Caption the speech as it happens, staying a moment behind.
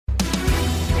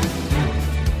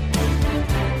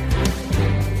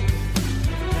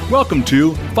Welcome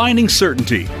to Finding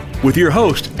Certainty with your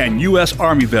host and U.S.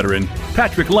 Army veteran,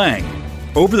 Patrick Lang.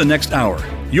 Over the next hour,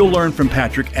 you'll learn from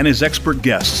Patrick and his expert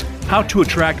guests how to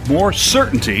attract more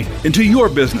certainty into your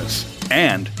business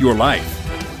and your life.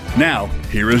 Now,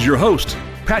 here is your host,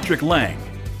 Patrick Lang.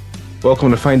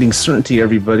 Welcome to Finding Certainty,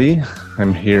 everybody.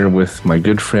 I'm here with my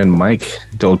good friend Mike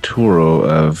Del Toro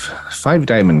of Five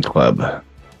Diamond Club.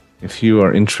 If you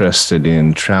are interested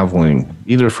in traveling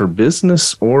either for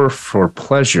business or for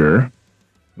pleasure,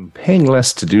 and paying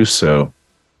less to do so,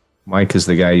 Mike is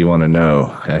the guy you want to know.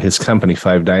 His company,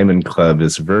 Five Diamond Club,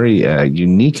 is a very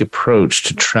unique approach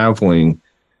to traveling,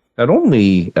 not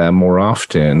only more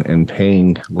often and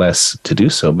paying less to do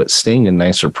so, but staying in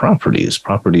nicer properties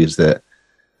that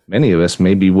many of us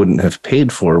maybe wouldn't have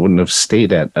paid for, wouldn't have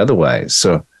stayed at otherwise.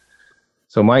 So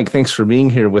Mike, thanks for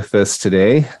being here with us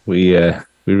today.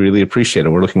 We really appreciate it.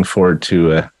 We're looking forward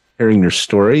to hearing your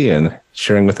story and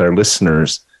sharing with our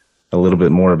listeners a little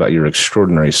bit more about your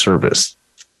extraordinary service.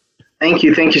 Thank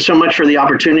you. Thank you so much for the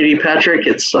opportunity, Patrick.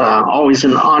 It's always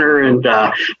an honor and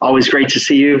always great to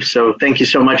see you. So thank you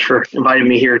so much for inviting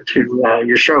me here to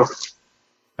your show.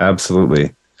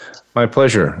 Absolutely. My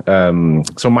pleasure.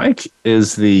 So Mike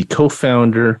is the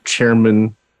co-founder,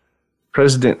 chairman,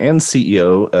 president, and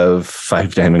CEO of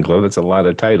Five Diamond Club. That's a lot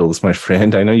of titles, my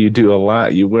friend. I know you do a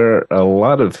lot. You wear a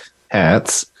lot of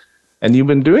hats, and you've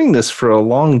been doing this for a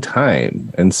long time.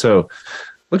 And so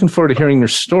looking forward to hearing your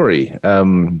story.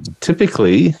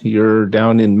 Typically, you're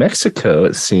down in Mexico,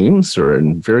 it seems, or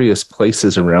in various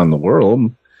places around the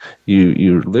world.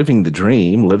 You're living the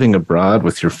dream, living abroad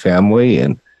with your family,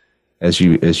 and as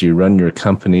you run your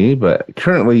company. But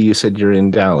currently, you said you're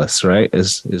in Dallas, right?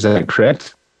 Is that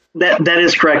correct? That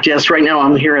is correct. Yes. Right now,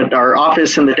 I'm here at our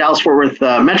office in the Dallas-Fort Worth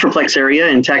Metroplex area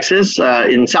in Texas,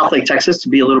 in Southlake, Texas, to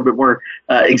be a little bit more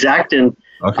exact. And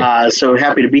okay. So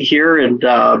happy to be here. And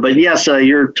but yes,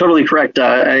 you're totally correct.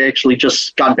 I actually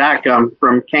just got back from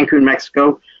Cancun,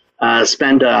 Mexico.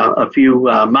 Spent a few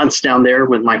months down there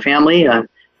with my family,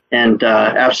 and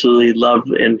absolutely love.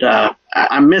 And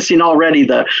I'm missing already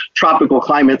the tropical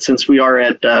climate since we are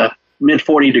at mid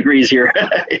 40 degrees here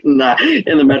in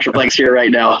the Metroplex here right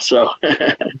now. So,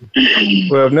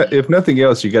 well, if nothing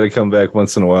else, you got to come back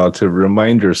once in a while to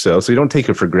remind yourself, so you don't take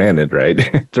it for granted,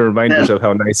 right? To remind yourself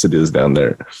how nice it is down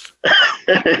there.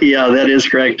 Yeah, that is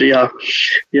correct. Yeah,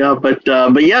 but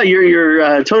yeah,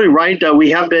 you're totally right.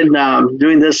 We have been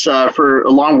doing this for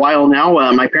a long while now.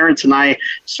 My parents and I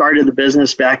started the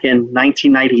business back in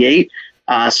 1998.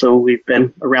 So we've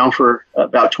been around for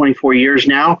about 24 years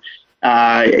now.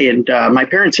 And my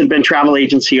parents had been travel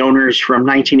agency owners from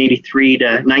 1983 to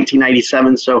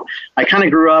 1997. So I kind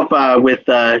of grew up with,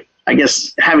 I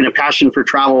guess, having a passion for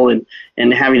travel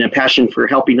and having a passion for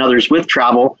helping others with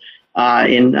travel.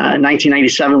 In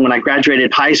 1997, when I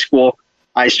graduated high school,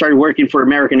 I started working for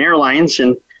American Airlines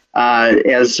and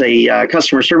as a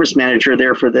customer service manager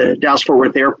there for the Dallas-Fort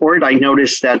Worth Airport. I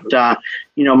noticed that,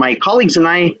 my colleagues and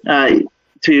I,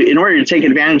 in order to take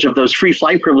advantage of those free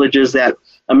flight privileges that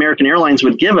American Airlines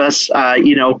would give us,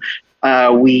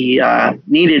 we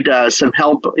needed some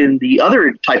help in the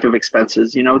other type of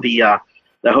expenses, the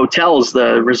hotels,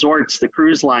 the resorts, the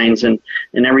cruise lines, and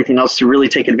everything else to really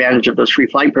take advantage of those free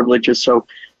flight privileges. So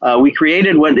we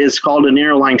created what is called an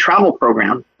interline travel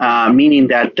program, meaning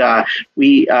that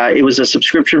it was a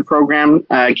subscription program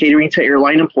catering to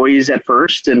airline employees at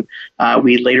first, and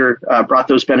we later brought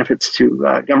those benefits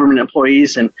to government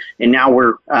employees, and now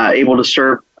we're able to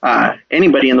serve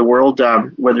anybody in the world,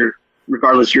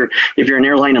 regardless if you're an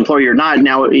airline employee or not.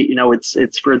 Now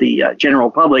it's for the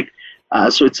general public.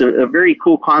 So it's a very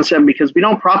cool concept because we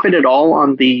don't profit at all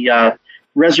on the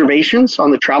reservations,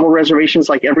 on the travel reservations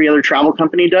like every other travel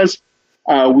company does.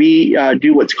 We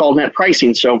do what's called net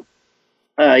pricing. So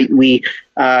we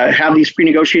have these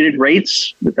pre-negotiated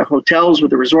rates with the hotels,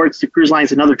 with the resorts, the cruise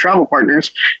lines, and other travel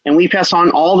partners, and we pass on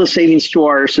all the savings to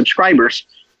our subscribers.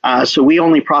 So we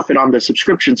only profit on the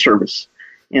subscription service.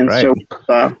 And right. So it's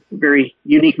a very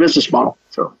unique business model.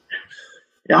 So,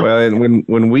 yeah. Well, and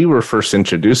when we were first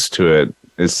introduced to it,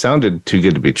 it sounded too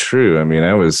good to be true. I mean,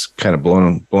 I was kind of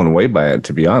blown away by it,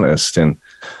 to be honest. And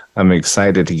I'm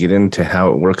excited to get into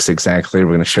how it works exactly. We're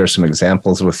going to share some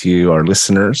examples with you, our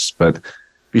listeners. But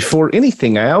before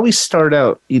anything, I always start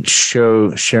out each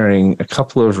show sharing a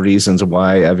couple of reasons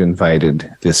why I've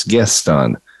invited this guest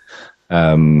on.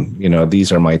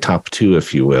 These are my top two,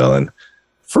 if you will. And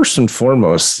first and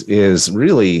foremost is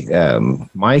really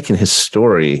Mike and his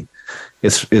story.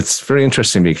 It's very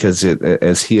interesting because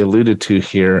as he alluded to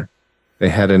here, they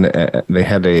had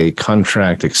a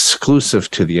contract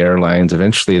exclusive to the airlines.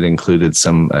 Eventually, it included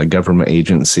some government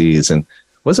agencies, and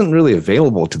wasn't really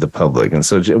available to the public. And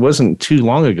so it wasn't too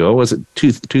long ago. Was it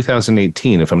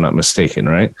 2018, if I'm not mistaken,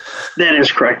 right? That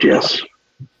is correct, yes.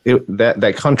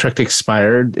 That contract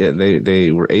expired.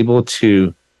 They were able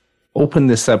to open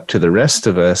this up to the rest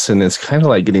of us, and it's kind of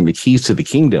like getting the keys to the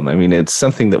kingdom. I mean, it's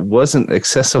something that wasn't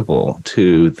accessible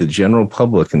to the general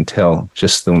public until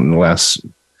just in the last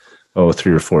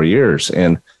 3 or 4 years,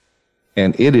 and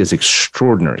it is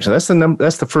extraordinary. So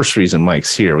that's the first reason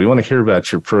Mike's here. We want to hear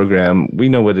about your program. We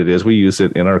know what it is. We use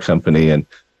it in our company, and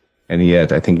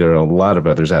yet I think there are a lot of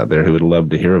others out there who would love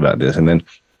to hear about this. And then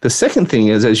the second thing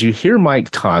is, as you hear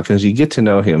Mike talk, as you get to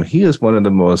know him, he is one of the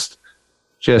most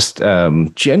just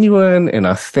genuine and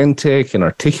authentic and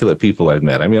articulate people I've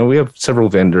met. I mean, we have several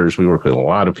vendors. We work with a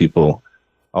lot of people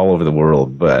all over the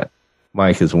world, but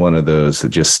Mike is one of those that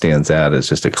just stands out as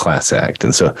just a class act.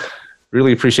 And so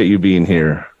really appreciate you being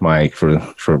here, Mike, for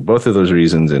both of those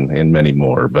reasons and many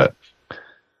more. But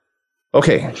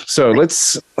okay, so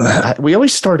we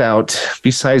always start out,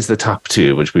 besides the top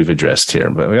two, which we've addressed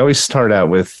here, but we always start out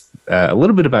with a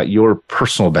little bit about your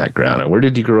personal background. Where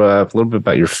did you grow up? A little bit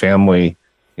about your family.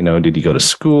 Did you go to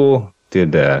school?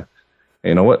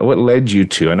 What led you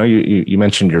to? I know you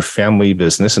mentioned your family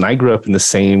business, and I grew up in the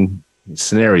same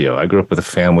scenario. I grew up with a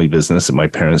family business that my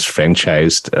parents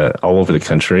franchised all over the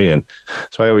country. And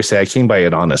so I always say I came by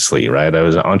it honestly, right? I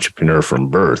was an entrepreneur from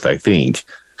birth, I think,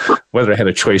 whether I had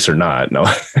a choice or not. No,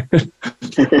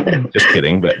 just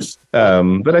kidding. But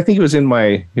I think it was in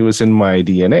my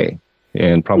DNA,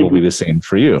 and probably the same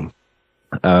for you.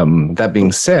 That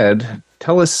being said,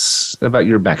 tell us about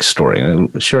your backstory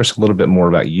and share us a little bit more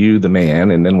about you, the man,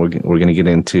 and then we're going to get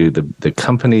into the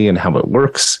company and how it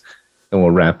works, and we'll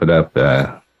wrap it up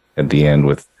at the end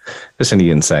with just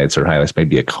any insights or highlights.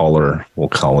 Maybe a caller will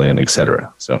call in,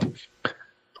 etc. So.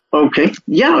 Okay.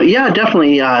 Yeah,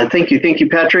 definitely. Thank you,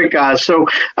 Patrick. So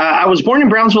I was born in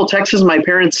Brownsville, Texas. My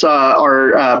parents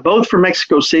are both from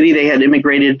Mexico City. They had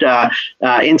immigrated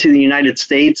into the United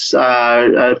States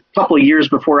a couple of years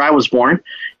before I was born.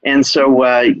 And so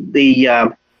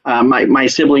my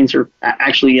siblings are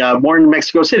actually born in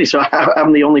Mexico City. So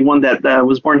I'm the only one that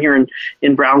was born here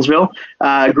in Brownsville.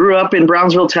 Grew up in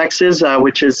Brownsville, Texas,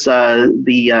 which is on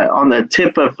the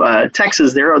tip of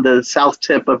Texas there, or the south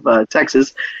tip of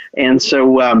Texas. And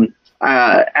so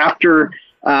after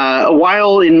a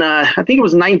while in, I think it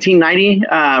was 1990,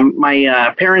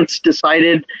 my parents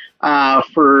decided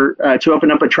to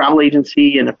open up a travel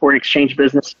agency and a foreign exchange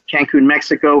business in Cancun,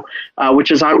 Mexico,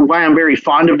 which is why I'm very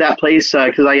fond of that place,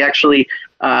 because I actually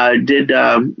did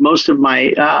most of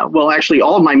my, actually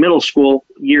all of my middle school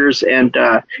years and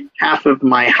half of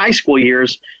my high school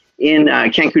years in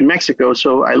Cancun, Mexico.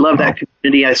 So I love that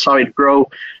community. I saw it grow,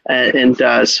 and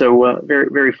so very,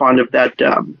 very fond of that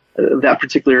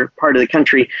particular part of the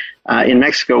country in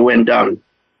Mexico. And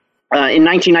in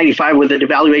 1995, with the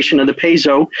devaluation of the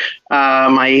peso,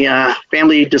 my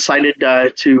family decided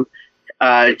to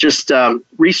just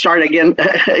restart again,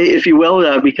 if you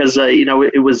will, because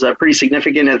it was pretty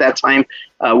significant at that time.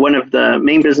 One of the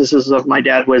main businesses of my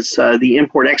dad was the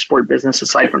import-export business,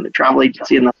 aside from the travel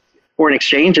agency and the foreign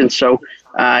exchange. And so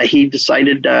he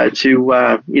decided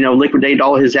to liquidate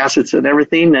all his assets and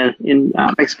everything in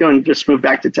Mexico and just moved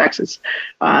back to Texas,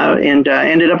 and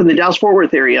ended up in the Dallas-Fort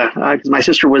Worth area because my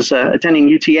sister was attending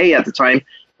UTA at the time,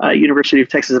 University of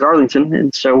Texas at Arlington,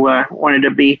 and so wanted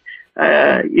to be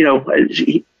wanted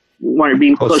to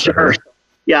be close to her.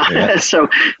 Yeah. So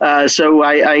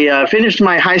I finished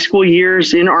my high school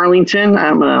years in Arlington.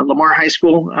 I'm a Lamar High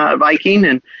School Viking,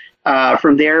 and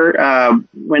from there,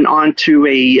 went on to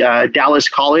a Dallas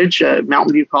college,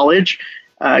 Mountain View College,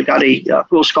 got a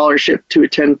full scholarship to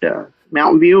attend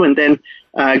Mountain View, and then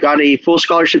got a full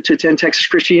scholarship to attend Texas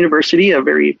Christian University, a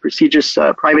very prestigious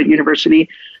private university.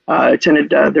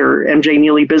 Attended their MJ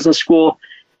Neely Business School,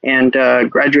 and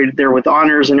graduated there with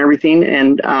honors and everything.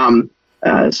 And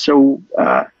so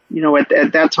at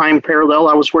that time, parallel,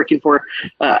 I was working for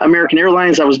American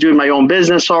Airlines. I was doing my own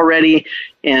business already,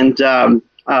 and in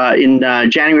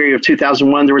January of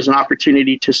 2001, there was an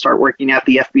opportunity to start working at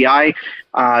the FBI.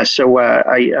 So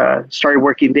I started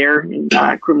working there in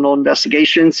criminal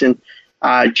investigations, and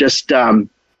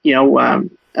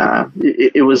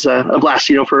it was a blast,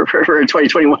 for a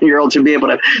 21-year-old to be able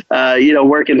to,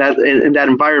 work in that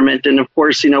environment. And of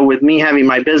course, with me having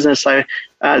my business,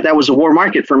 that was a war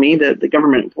market for me, the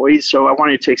government employees. So I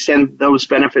wanted to extend those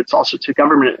benefits also to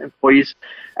government employees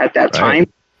at that time.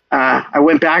 I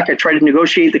went back, I tried to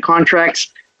negotiate the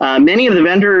contracts. Many of the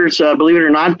vendors, believe it or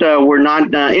not, were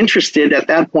not interested at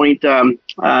that point.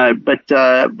 But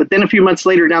then a few months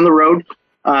later down the road,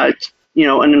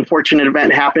 an unfortunate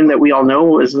event happened that we all know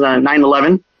was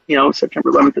 9/11.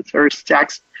 September 11th, the terrorist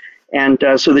attacks. And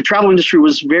so the travel industry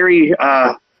was very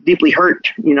deeply hurt,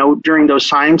 during those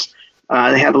times.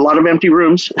 They had a lot of empty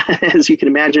rooms, as you can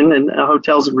imagine, in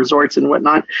hotels and resorts and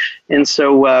whatnot. And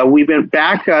so we went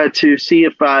back to see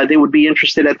if they would be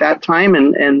interested at that time.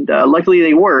 And luckily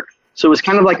they were. So it was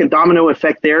kind of like a domino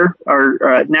effect there.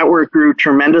 Our network grew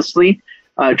tremendously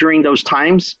during those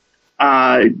times.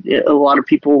 A lot of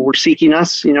people were seeking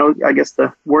us. I guess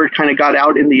the word kind of got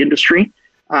out in the industry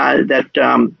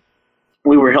that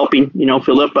we were helping,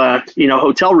 fill up,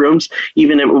 hotel rooms,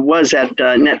 even if it was at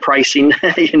net pricing,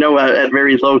 at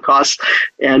very low cost.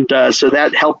 And so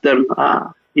that helped them,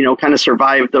 kind of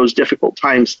survive those difficult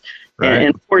times. Right.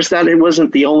 And of course, that it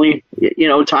wasn't the only,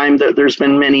 time that there's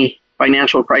been many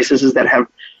financial crises that have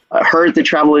hurt the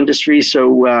travel industry.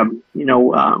 So,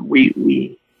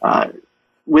 we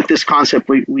with this concept,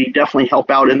 we definitely help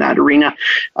out in that arena.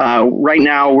 Right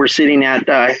now, we're sitting at,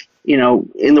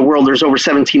 in the world, there's over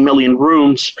 17 million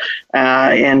rooms,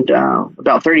 and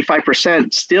about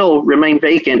 35% still remain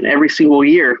vacant every single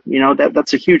year.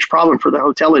 That's a huge problem for the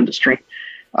hotel industry.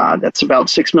 That's about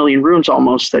 6 million rooms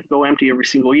almost that go empty every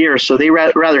single year. So they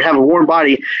rather have a warm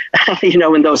body,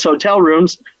 in those hotel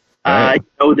rooms,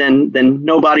 than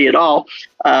nobody at all.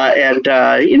 And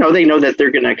they know that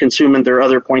they're going to consume at their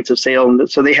other points of sale. And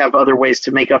so they have other ways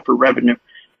to make up for revenue.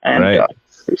 And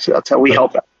so that's how we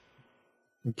help out.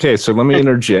 Okay, so let me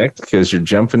interject because you're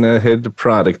jumping ahead to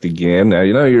product again. Now,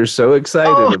 you're so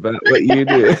excited about what you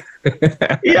do.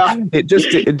 Yeah. It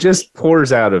just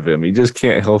pours out of him. He just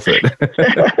can't help it.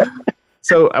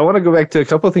 So I want to go back to a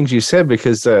couple of things you said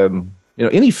because,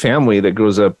 any family that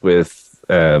grows up with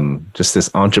just this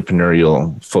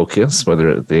entrepreneurial focus,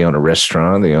 whether they own a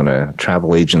restaurant, they own a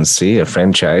travel agency, a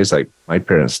franchise like my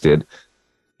parents did,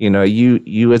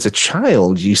 you as a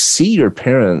child, you see your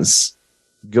parents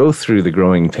go through the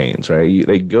growing pains, right?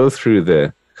 They go through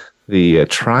the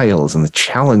trials and the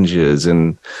challenges,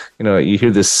 and you hear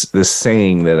this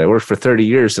saying that I worked for 30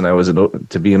 years and I was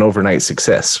to be an overnight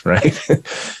success, right?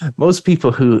 Most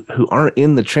people who aren't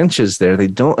in the trenches there, they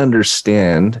don't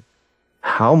understand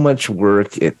how much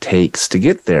work it takes to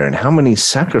get there and how many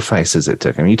sacrifices it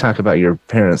took. I mean, you talk about your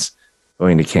parents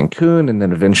going to Cancun and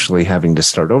then eventually having to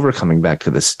start over, coming back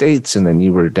to the States, and then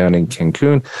you were down in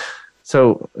Cancun.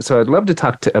 So I'd love to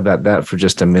talk about that for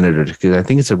just a minute or two, because I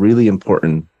think it's a really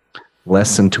important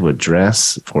lesson to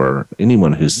address for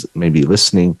anyone who's maybe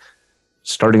listening,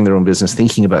 starting their own business,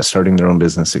 thinking about starting their own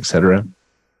business, etc.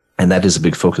 And that is a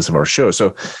big focus of our show.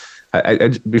 So I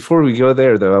before we go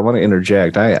there, though, I want to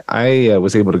interject. I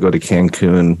was able to go to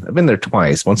Cancun. I've been there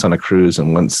twice, once on a cruise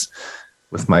and once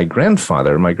with my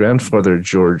grandfather. My grandfather,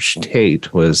 George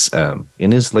Tate, was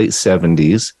in his late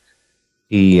 70s.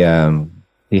 He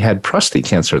had prostate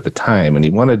cancer at the time, and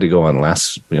he wanted to go on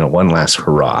one last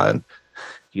hurrah. And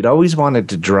he'd always wanted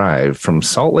to drive from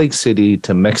Salt Lake City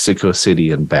to Mexico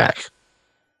City and back.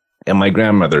 And my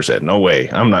grandmother said, "No way,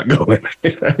 I'm not going."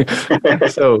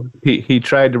 So he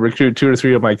tried to recruit 2 or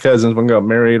 3 of my cousins. One got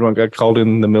married, one got called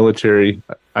in the military.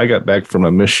 I got back from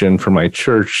a mission for my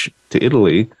church to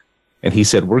Italy, and he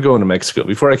said, "We're going to Mexico."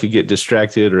 Before I could get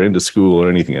distracted or into school or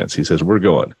anything else, he says, "We're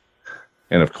going."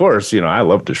 And of course, I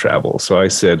love to travel. So I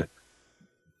said,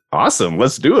 "Awesome,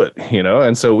 let's do it."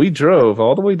 And so we drove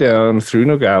all the way down through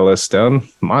Nogales, down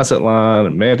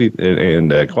Mazatlan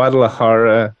and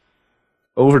Guadalajara,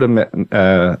 over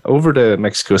to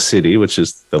Mexico City, which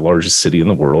is the largest city in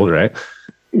the world, right?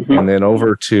 Mm-hmm. And then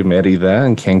over to Merida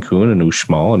and Cancun and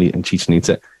Uxmal and Chichen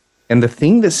Itza. And the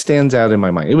thing that stands out in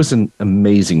my mind, it was an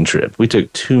amazing trip. We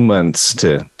took 2 months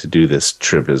to do this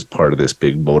trip as part of this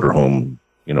big motorhome,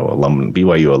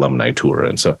 BYU alumni tour.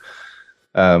 And so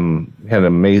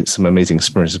had some amazing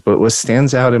experiences. But what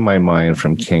stands out in my mind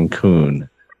from Cancun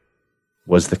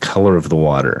was the color of the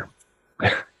water.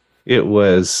 It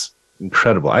was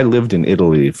incredible. I lived in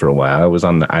Italy for a while. I was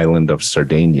on the island of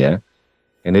Sardinia,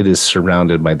 and it is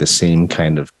surrounded by the same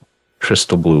kind of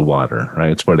crystal blue water,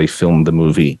 right? It's where they filmed the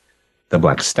movie The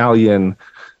Black Stallion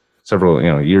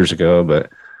several years ago. But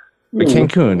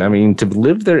Cancun, I mean, to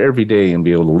live there every day and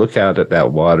be able to look out at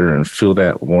that water and feel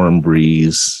that warm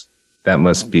breeze, that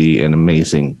must be an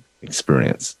amazing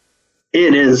experience.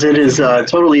 It is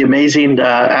totally amazing.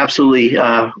 Absolutely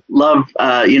love,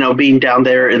 being down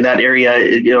there in that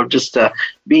area, just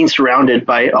being surrounded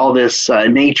by all this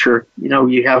nature.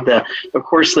 You have of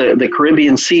course, the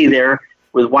Caribbean Sea there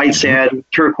with white sand,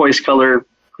 turquoise color,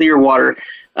 clear water.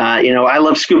 I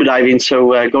love scuba diving,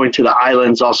 so going to the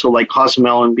islands also like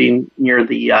Cozumel and being near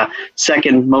the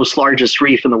second most largest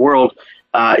reef in the world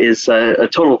is a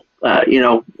total,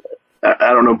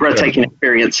 breathtaking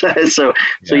experience. So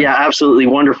yeah, absolutely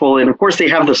wonderful. And of course, they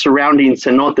have the surrounding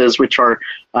cenotes, which are,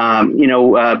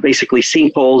 basically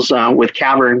sinkholes with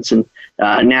caverns and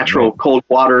natural cold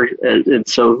water. And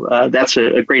so that's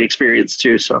a great experience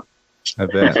too. So I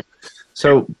bet.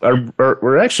 So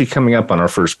we're actually coming up on our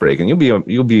first break, and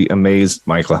you'll be amazed,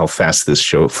 Michael, how fast this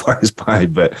show flies by.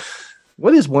 But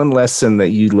what is one lesson that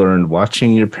you learned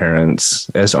watching your parents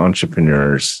as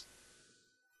entrepreneurs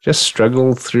just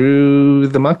struggle through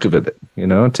the muck of it,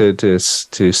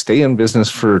 to stay in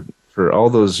business for all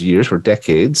those years, for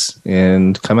decades,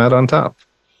 and come out on top?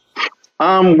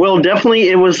 Well, definitely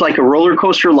it was like a roller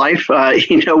coaster life.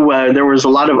 There was a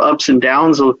lot of ups and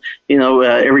downs.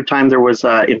 Every time there was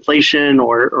inflation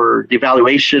or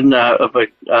devaluation of a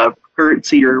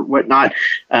currency or whatnot,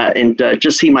 and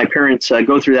just see my parents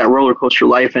go through that roller coaster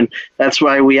life. And that's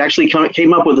why we actually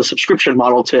came up with a subscription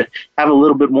model to have a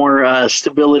little bit more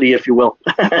stability, if you will.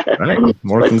 Right,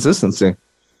 more consistency.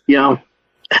 Yeah.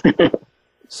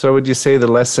 So would you say the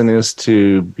lesson is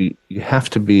you have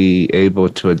to be able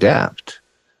to adapt?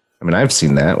 I mean, I've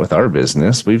seen that with our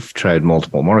business. We've tried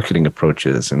multiple marketing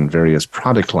approaches and various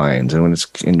product lines. And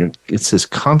it's this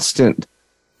constant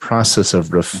process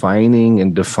of refining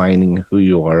and defining who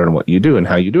you are and what you do and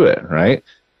how you do it, right?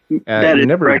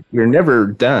 You're never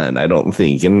done, I don't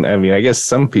think. And I mean, I guess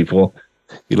some people,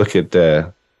 you look at,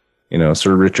 Sir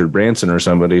Richard Branson or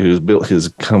somebody who's built his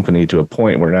company to a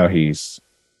point where now he's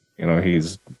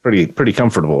pretty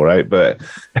comfortable, right? But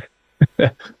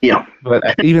yeah. But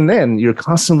even then, you're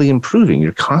constantly improving.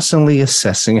 You're constantly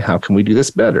assessing how can we do this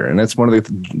better, and that's one of the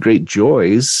great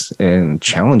joys and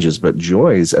challenges, but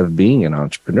joys of being an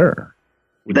entrepreneur.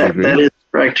 That is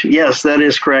correct. Yes, that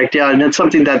is correct. Yeah, and it's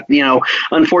something that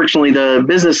unfortunately, the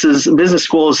business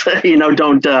schools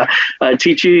don't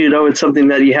teach you. It's something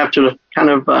that you have to kind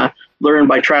of learn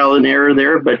by trial and error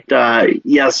there. But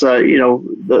yes,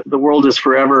 the world is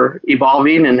forever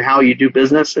evolving, and how you do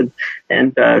business and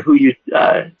who you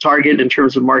target in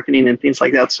terms of marketing and things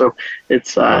like that. So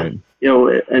it's right.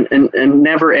 An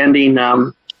never ending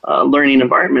learning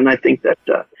environment. I think that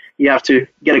you have to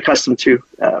get accustomed to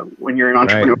when you're an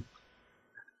entrepreneur. Right.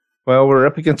 Well, we're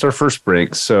up against our first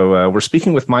break. So we're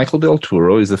speaking with Michael Del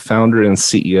Toro. He's the founder and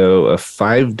CEO of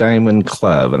Five Diamond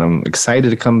Club. And I'm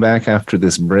excited to come back after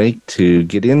this break to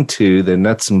get into the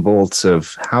nuts and bolts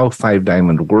of how Five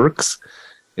Diamond works.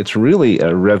 It's really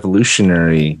a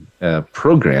revolutionary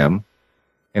program.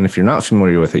 And if you're not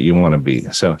familiar with it, you want to be.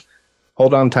 So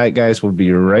hold on tight, guys. We'll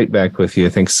be right back with you.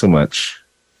 Thanks so much.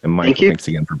 And Michael, thanks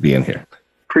again for being here.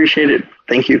 Appreciate it.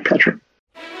 Thank you, Patrick.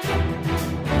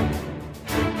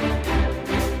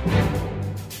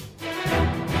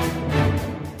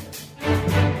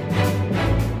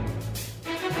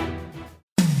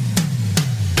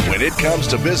 When it comes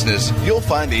to business, you'll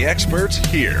find the experts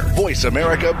here. Voice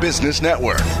America Business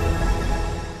Network.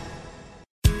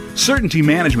 Certainty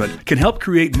Management can help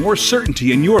create more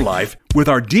certainty in your life with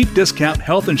our deep discount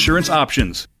health insurance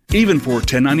options, even for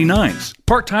 1099s,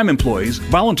 part-time employees,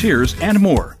 volunteers, and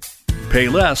more. Pay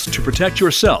less to protect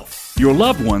yourself, your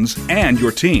loved ones, and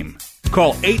your team.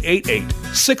 Call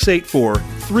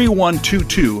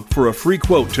 888-684-3122 for a free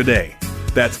quote today.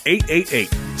 That's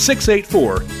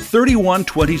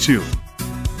 888-684-3122.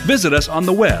 Visit us on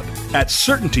the web at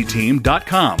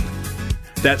CertaintyTeam.com.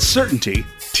 That's Certainty,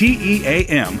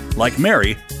 T-E-A-M, like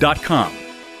Mary.com.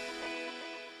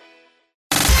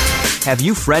 Have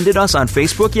you friended us on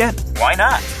Facebook yet? Why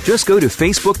not? Just go to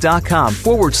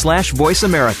Facebook.com/Voice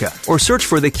America or search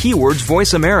for the keywords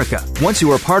Voice America. Once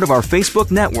you are part of our Facebook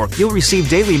network, you'll receive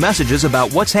daily messages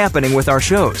about what's happening with our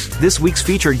shows, this week's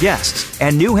featured guests,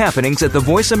 and new happenings at the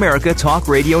Voice America Talk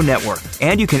Radio Network.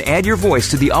 And you can add your voice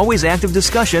to the always active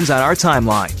discussions on our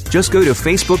timeline. Just go to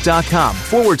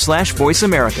Facebook.com/Voice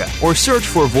America or search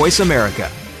for Voice America.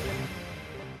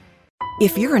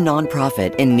 If you're a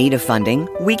nonprofit in need of funding,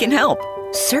 we can help.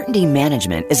 Certainty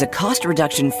Management is a cost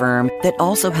reduction firm that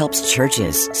also helps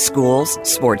churches, schools,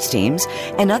 sports teams,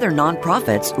 and other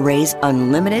nonprofits raise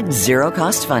unlimited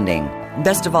zero-cost funding.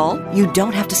 Best of all, you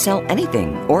don't have to sell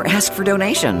anything or ask for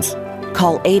donations.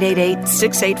 Call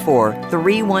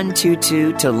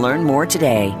 888-684-3122 to learn more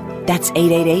today. That's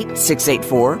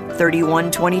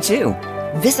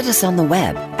 888-684-3122. Visit us on the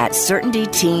web at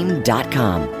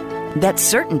CertaintyTeam.com. That's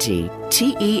Certainty,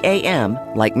 T-E-A-M,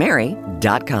 like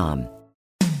Mary.com.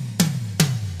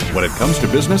 When it comes to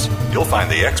business, you'll find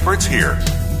the experts here.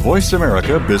 Voice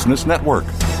America Business Network.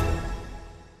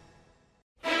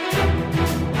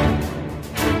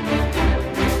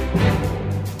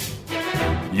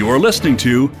 You are listening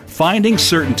to Finding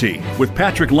Certainty with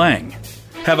Patrick Lang.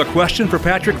 Have a question for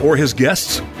Patrick or his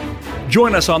guests?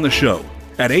 Join us on the show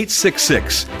at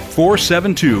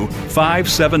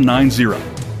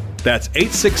 866-472-5790. That's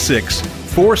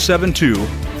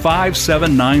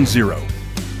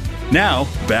 866-472-5790. Now,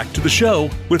 back to the show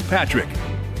with Patrick.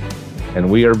 And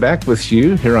we are back with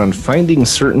you here on Finding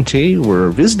Certainty. We're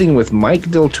visiting with Mike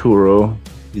Del Toro.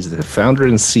 He's the founder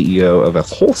and CEO of a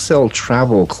wholesale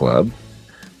travel club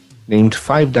named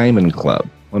Five Diamond Club,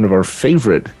 one of our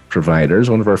favorite providers,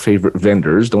 one of our favorite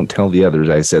vendors. Don't tell the others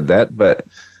I said that, but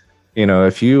you know,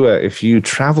 if you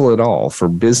travel at all for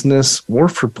business or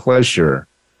for pleasure,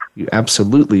 you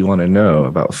absolutely want to know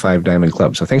about Five Diamond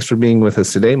Club. So thanks for being with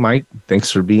us today, Mike.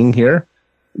 Thanks for being here.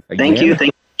 Again. Thank you.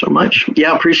 Thank you so much.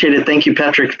 Yeah, appreciate it. Thank you,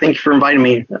 Patrick. Thank you for inviting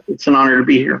me. It's an honor to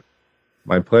be here.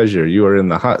 My pleasure. You are in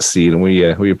the hot seat, and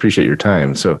we appreciate your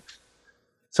time. So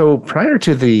prior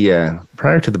to the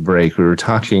break, we were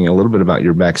talking a little bit about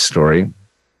your backstory,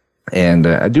 and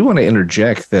I do want to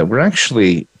interject that we're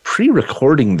actually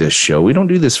pre-recording this show. We don't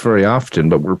do this very often,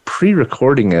 but we're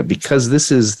pre-recording it because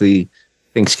this is the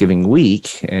Thanksgiving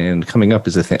week, and coming up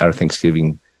is our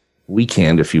Thanksgiving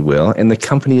weekend, if you will, and the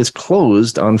company is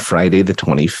closed on Friday the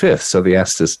 25th. So they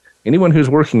asked us, anyone who's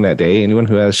working that day, anyone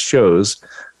who has shows,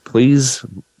 please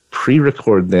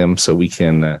pre-record them so we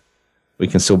can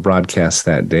still broadcast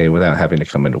that day without having to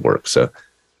come into work. So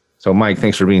Mike,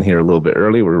 thanks for being here a little bit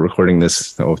early. We're recording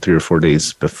this 3 or 4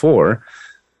 days before,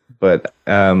 but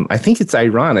I think it's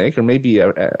ironic or maybe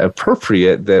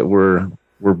appropriate that we're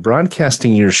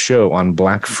broadcasting your show on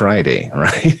Black Friday,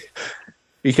 right?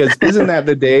 Because isn't that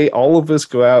the day all of us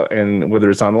go out, and whether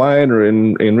it's online or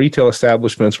in retail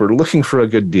establishments, we're looking for a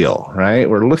good deal, right?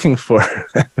 We're looking for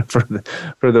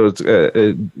those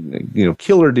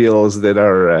killer deals that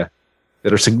are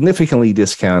significantly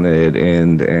discounted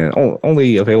and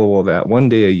only available that one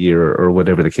day a year or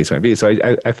whatever the case might be. So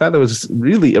I thought it was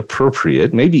really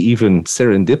appropriate, maybe even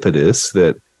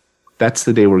serendipitous, that's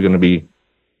the day we're going to be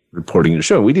reporting your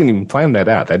show. We didn't even plan that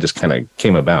out. That just kind of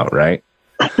came about, right?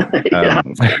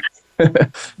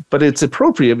 But it's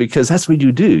appropriate because that's what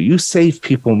you do. You save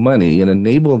people money and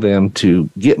enable them to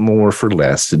get more for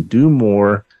less, to do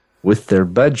more with their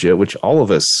budget, which all of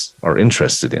us are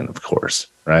interested in, of course,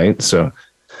 right? So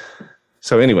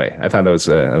anyway, I thought that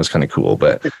was kind of cool.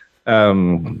 But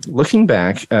looking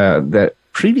back, that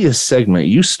previous segment,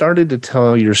 you started to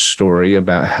tell your story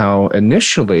about how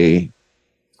initially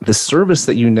the service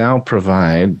that you now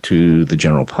provide to the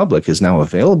general public is now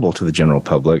available to the general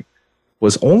public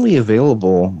was only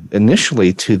available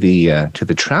initially to the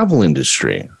travel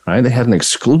industry, right? They had an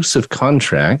exclusive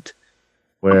contract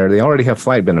where they already have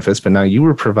flight benefits, but now you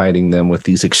were providing them with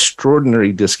these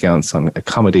extraordinary discounts on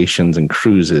accommodations and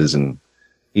cruises and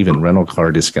even rental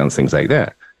car discounts, things like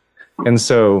that. And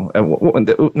so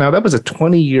now that was a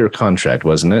 20-year contract,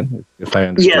 wasn't it? If I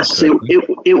understand. Yes,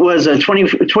 it was a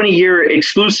 20-year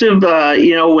exclusive,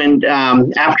 and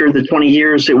after the 20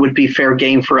 years, it would be fair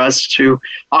game for us to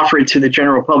offer it to the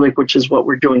general public, which is what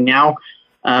we're doing now.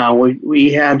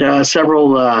 We had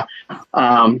several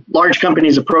large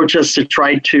companies approach us to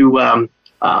try to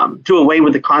do away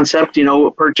with the concept,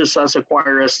 purchase us,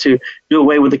 acquire us, to do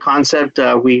away with the concept.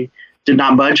 We did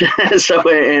not budge,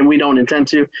 and we don't intend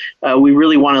to. We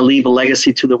really want to leave a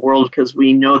legacy to the world because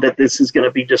we know that this is going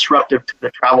to be disruptive to the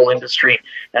travel industry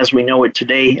as we know it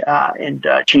today, and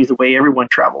change the way everyone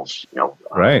travels.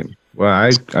 Right. Well,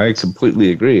 I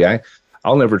completely agree.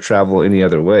 I'll never travel any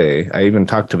other way. I even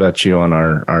talked about you on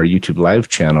our YouTube live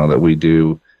channel that we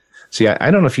do. See, I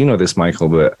don't know if you know this, Michael,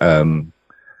 but I'm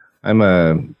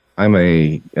a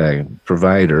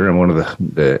provider and one of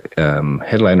the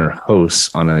headliner hosts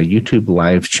on a YouTube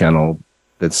live channel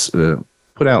that's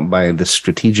put out by the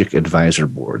Strategic Advisor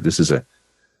Board. This is a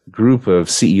group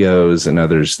of CEOs and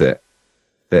others that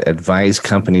advise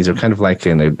companies, are kind of like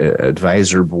an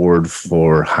advisor board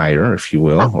for hire, if you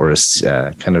will, or a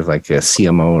kind of like a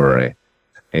CMO or a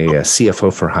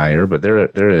CFO for hire, but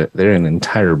they're an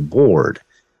entire board.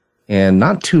 And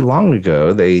not too long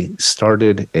ago, they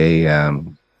started a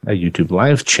YouTube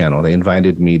live channel. They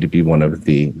invited me to be one of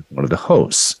the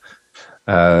hosts.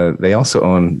 They also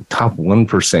own Top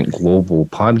 1% Global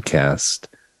Podcast,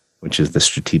 which is the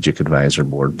Strategic Advisor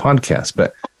Board podcast.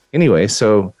 But anyway,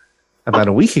 so about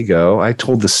a week ago, I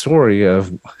told the story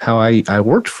of how I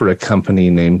worked for a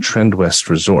company named Trend West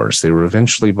Resorts. They were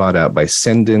eventually bought out by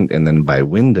Cendant and then by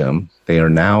Wyndham. They are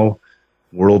now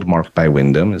Worldmark by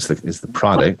Wyndham is the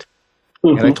product.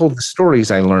 Mm-hmm. And I told the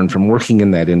stories I learned from working in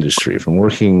that industry, from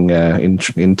working in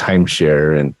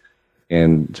timeshare, and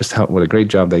just what a great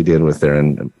job they did with their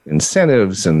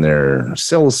incentives and their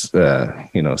sales,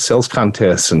 sales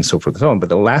contests and so forth and so on. But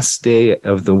the last day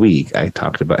of the week, I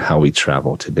talked about how we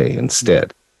travel today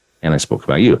instead. and I spoke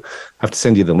about you. I have to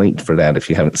send you the link for that if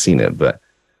you haven't seen it. But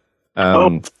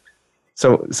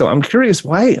so I'm curious,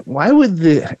 why would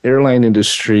the airline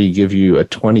industry give you a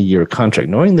 20-year contract,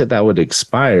 knowing that would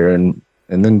expire and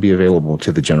then be available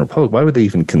to the general public? Why would they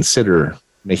even consider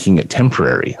making it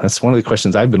temporary? That's one of the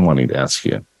questions I've been wanting to ask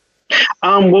you.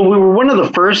 Well, we were one of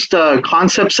the first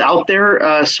concepts out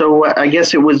there, so I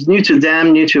guess it was new to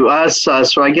them, new to us.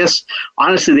 So I guess,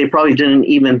 honestly, they probably didn't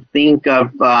even think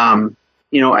of,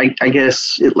 I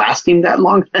guess it lasting that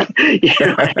long.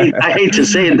 I hate to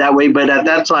say it that way, but at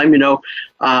that time, as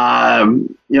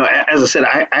I said,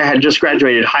 I had just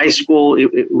graduated high school.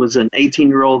 It was an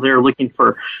 18-year-old there looking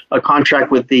for a contract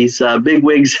with these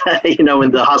bigwigs, in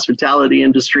the hospitality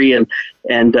industry, and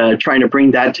trying to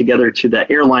bring that together to the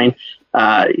airline.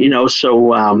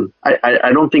 So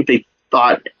I don't think they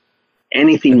thought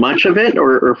anything much of it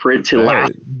or for it to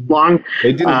last long.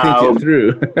 They didn't think it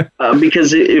through.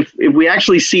 Because if we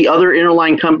actually see other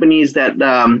airline companies that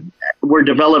were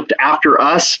developed after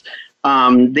us,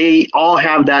 they all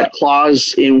have that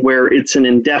clause in where it's an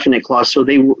indefinite clause. So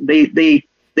they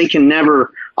can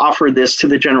never offer this to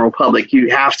the general public. You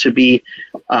have to be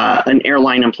an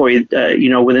airline employee,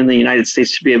 within the United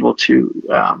States to be able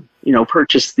to,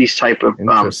 purchase these type of.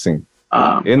 Interesting.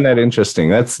 Isn't that interesting?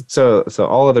 That's so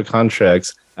all of the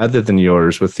contracts other than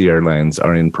yours with the airlines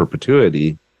are in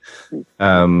perpetuity.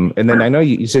 And then I know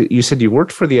you said you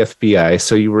worked for the FBI,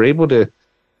 so you were able to.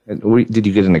 Did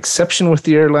you get an exception with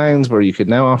the airlines where you could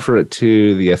now offer it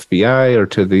to the FBI or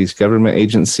to these government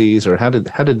agencies, or how did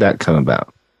that come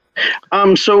about?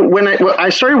 So when I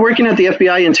started working at the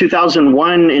FBI in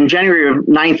 2001, in January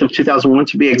 9th of 2001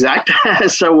 to be exact.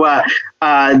 So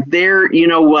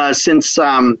since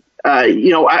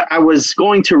I was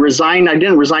going to resign. I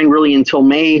didn't resign really until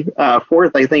May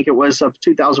 4th, I think it was, of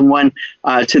 2001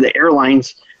 to the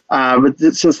airlines. But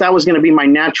since that was going to be my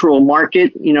natural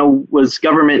market, was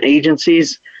government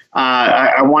agencies,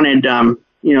 I wanted,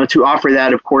 to offer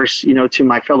that, of course, to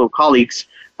my fellow colleagues,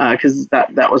 because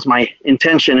that was my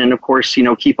intention. And of course,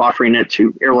 keep offering it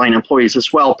to airline employees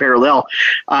as well, parallel.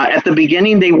 At the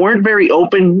beginning, they weren't very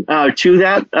open to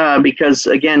that because,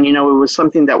 again, it was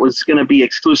something that was going to be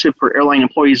exclusive for airline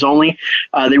employees only.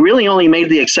 They really only made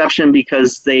the exception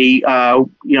because they,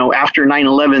 after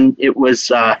 9/11, it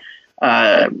was,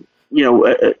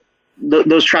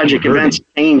 those tragic events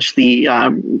changed the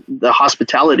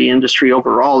hospitality industry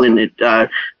overall, and it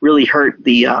really hurt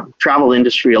the travel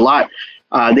industry a lot.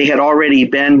 They had already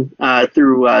been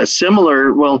through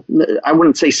similar, well, I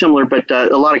wouldn't say similar, but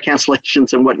a lot of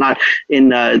cancellations and whatnot in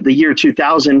the year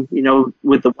 2000,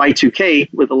 with the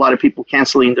Y2K, with a lot of people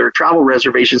canceling their travel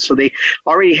reservations. So they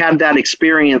already had that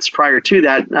experience prior to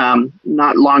that,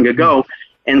 not long ago.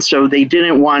 And so they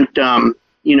didn't want,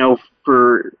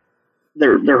 for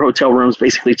their hotel rooms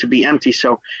basically to be empty.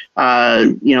 So,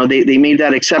 they made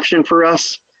that exception for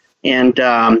us, and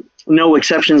no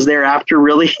exceptions thereafter,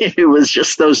 really. It was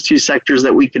just those two sectors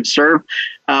that we could serve.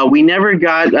 We never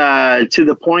got to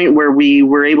the point where we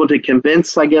were able to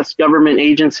convince, I guess, government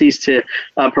agencies to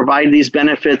provide these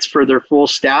benefits for their full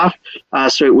staff.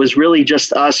 So it was really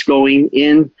just us going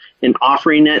in and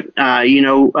offering it,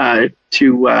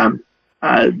 to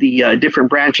the different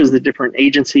branches, the different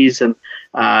agencies, and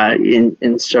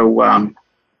so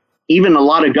even a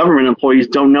lot of government employees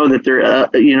don't know that they're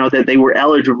that they were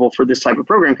eligible for this type of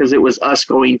program because it was us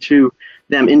going to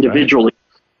them individually.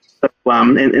 Right. So,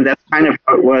 and that's kind of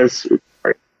how it was.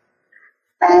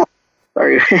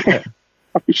 Sorry.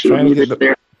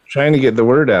 Trying to get the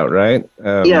word out, right?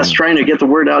 Yes, trying to get the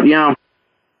word out. Yeah.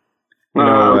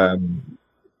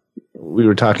 We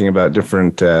were talking about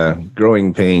different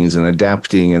growing pains and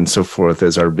adapting and so forth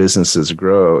as our businesses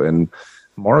grow, and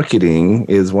marketing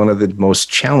is one of the most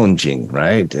challenging,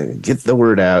 right? Get the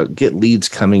word out, get leads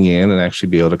coming in, and actually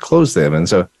be able to close them. And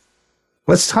so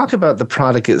let's talk about the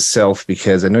product itself,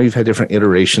 because I know you've had different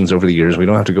iterations over the years. We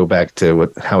don't have to go back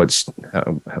to how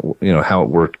it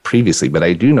worked previously, but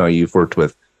I do know you've worked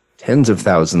with tens of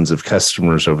thousands of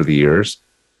customers over the years,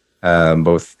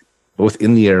 both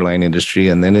in the airline industry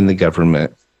and then in the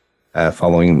government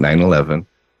following 9/11.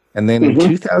 And then in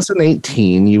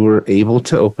 2018, you were able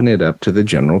to open it up to the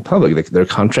general public. Their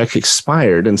contract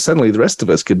expired, and suddenly the rest of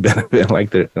us could benefit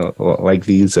like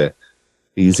these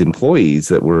employees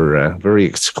that were very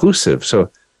exclusive. So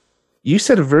you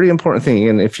said a very important thing.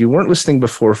 And if you weren't listening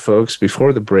before, folks,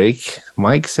 before the break,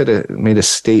 Mike made a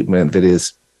statement that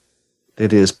is,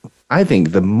 I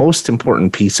think, the most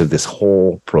important piece of this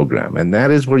whole program. And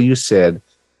that is where you said,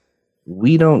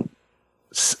 we don't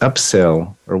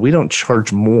upsell, or we don't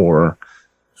charge more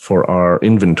for our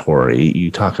inventory. You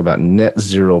talk about net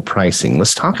zero pricing.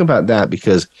 Let's talk about that,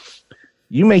 because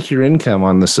you make your income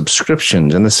on the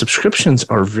subscriptions, and the subscriptions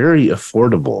are very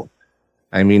affordable.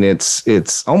 I mean,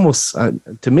 it's almost,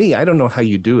 to me, I don't know how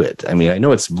you do it. I mean, I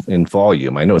know it's in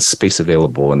volume. I know it's space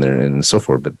available and so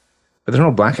forth, but there's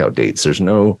no blackout dates. There's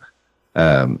no,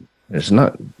 there's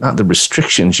not the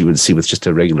restrictions you would see with just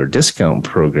a regular discount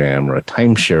program or a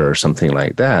timeshare or something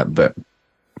like that. But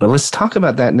let's talk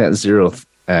about that net zero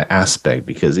aspect,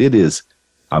 because it is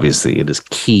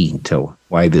key to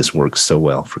why this works so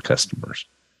well for customers.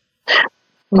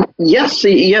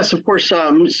 Yes, of course.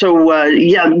 Definitely.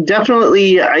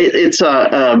 It's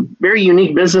a very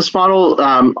unique business model.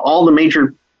 All the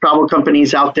major travel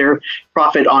companies out there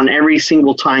profit on every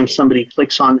single time somebody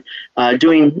clicks on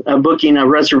booking a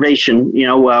reservation,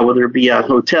 whether it be a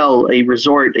hotel, a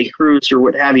resort, a cruise, or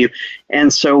what have you.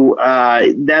 And so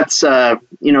that's the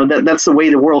way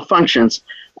the world functions.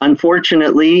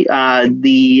 Unfortunately, in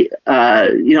these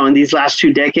last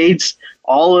 2 decades,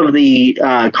 all of the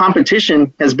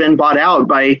competition has been bought out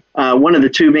by one of the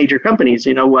two major companies.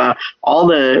 All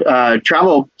the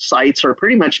travel sites are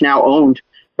pretty much now owned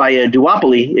by a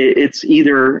duopoly. It's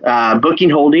either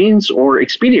Booking Holdings or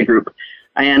Expedia Group,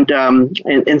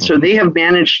 and so they have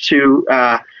managed to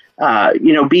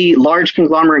be large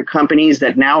conglomerate companies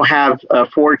that now have a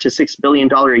 $4 to $6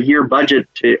 billion a year budget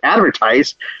to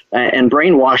advertise and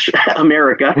brainwash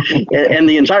America and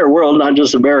the entire world, not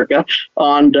just America,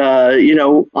 on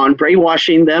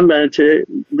brainwashing them to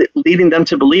leading them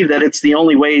to believe that it's the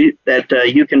only way that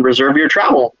you can reserve your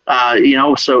travel.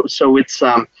 So it's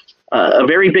a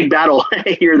very big battle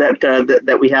here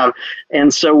that we have.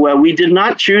 And so we did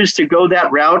not choose to go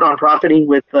that route on profiting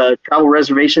with travel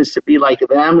reservations to be like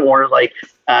them or like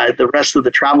the rest of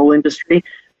the travel industry.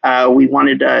 We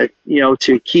wanted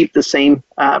to keep the same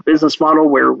business model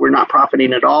where we're not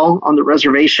profiting at all on the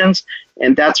reservations.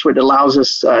 And that's what allows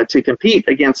us to compete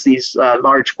against these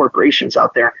large corporations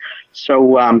out there.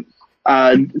 So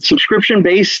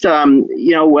subscription-based,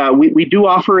 we do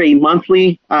offer a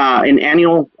monthly and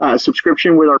annual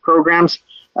subscription with our programs.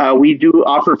 We do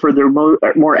offer for the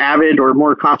more avid or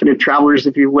more confident travelers,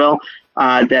 if you will,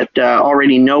 that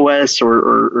already know us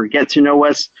or get to know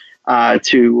us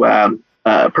to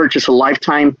purchase a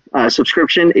lifetime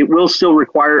subscription. It will still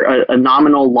require a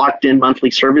nominal locked-in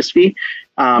monthly service fee,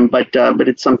 but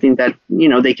it's something that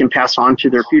they can pass on to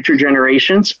their future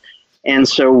generations. And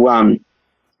so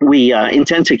we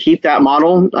intend to keep that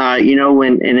model,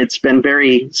 and it's been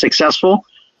very successful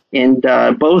in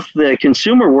both the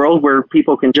consumer world, where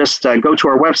people can just go to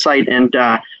our website and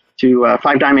to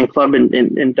Five Diamond Club and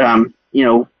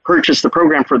purchase the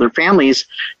program for their families,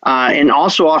 and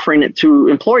also offering it to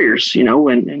employers,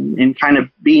 and kind of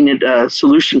being a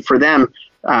solution for them.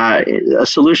 A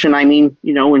solution,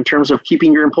 in terms of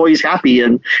keeping your employees happy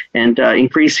and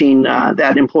increasing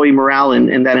that employee morale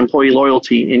and that employee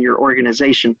loyalty in your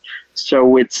organization.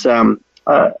 So it's a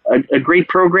great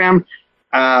program.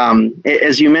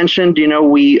 As you mentioned,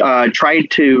 we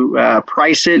tried to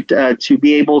price it to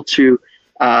be able to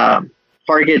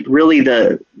target really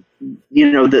the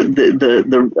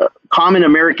common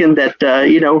American that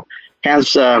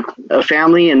has a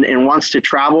family and wants to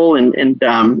travel and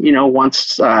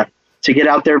wants to get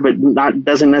out there, but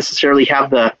doesn't necessarily have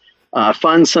the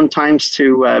funds sometimes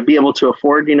to be able to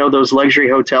afford, those luxury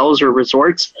hotels or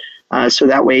resorts. So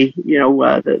that way,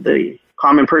 the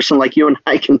common person like you and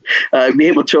I can be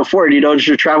able to afford,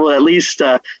 to travel at least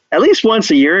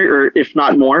once a year, or if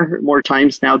not more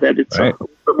times now that it's a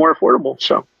bit more affordable.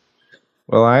 So.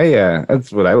 Well,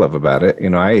 that's what I love about it.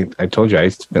 I told you I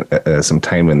spent some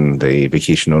time in the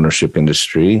vacation ownership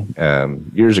industry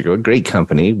years ago. A great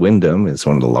company, Wyndham, is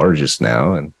one of the largest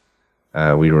now, and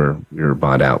we were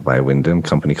bought out by Wyndham, a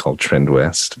company called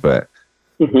TrendWest. But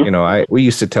we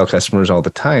used to tell customers all the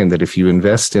time that if you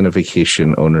invest in a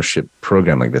vacation ownership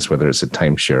program like this, whether it's a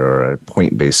timeshare or a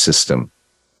point-based system,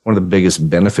 one of the biggest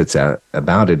benefits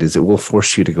about it is it will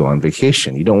force you to go on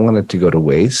vacation. You don't want it to go to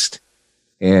waste.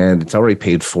 And it's already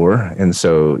paid for. And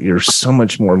so you're so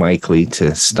much more likely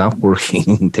to stop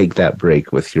working and take that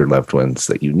break with your loved ones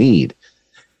that you need.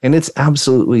 And it's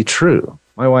absolutely true.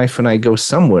 My wife and I go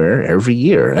somewhere every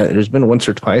year. There's been once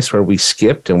or twice where we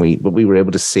skipped but we were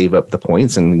able to save up the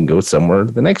points and go somewhere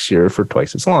the next year for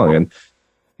twice as long.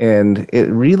 And it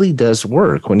really does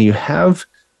work. When you have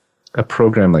a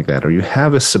program like that, or you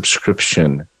have a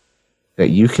subscription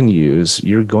that you can use,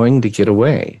 you're going to get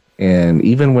away. And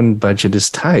even when budget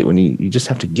is tight, when you just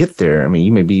have to get there,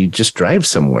 maybe you just drive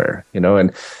somewhere,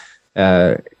 and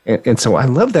And so I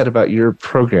love that about your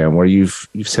program, where you've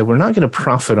said, we're not going to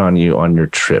profit on you on your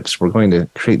trips. We're going to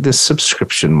create this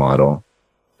subscription model.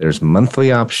 There's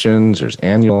monthly options, there's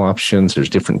annual options, there's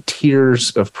different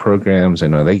tiers of programs. I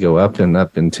know they go up and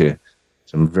up into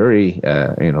some very,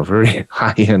 very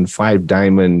high-end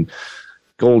 5-diamond,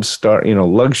 gold star,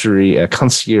 luxury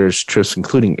concierge trips,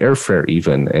 including airfare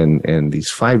even, and these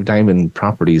 5-diamond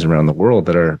properties around the world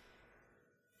that are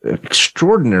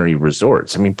extraordinary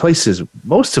resorts. I mean, places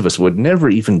most of us would never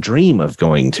even dream of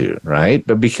going to, right?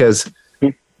 But because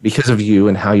of you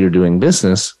and how you're doing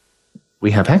business, we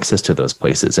have access to those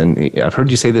places. And I've heard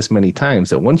you say this many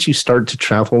times, that once you start to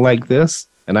travel like this,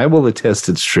 and I will attest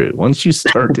it's true, once you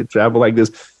start to travel like this,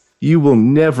 you will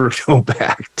never go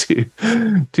back to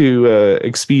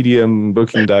Expedia and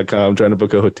Booking.com trying to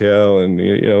book a hotel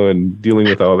and dealing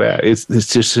with all that. It's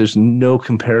just, there's no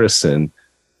comparison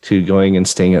to going and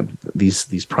staying at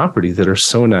these properties that are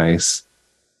so nice.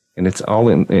 And it's all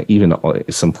in, even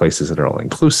some places that are all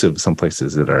inclusive, some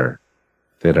places that are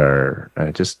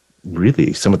just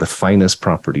really some of the finest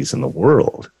properties in the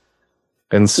world.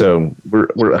 And so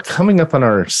we're coming up on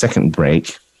our second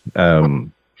break. I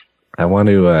want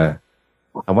to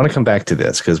come back to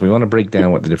this, because we want to break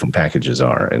down what the different packages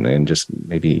are and just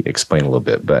maybe explain a little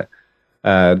bit. But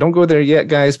don't go there yet,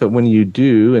 guys. But when you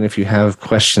do, and if you have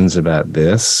questions about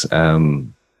this,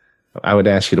 I would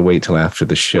ask you to wait till after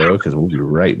the show, because we'll be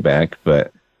right back.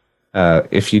 But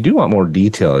if you do want more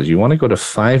details, you want to go to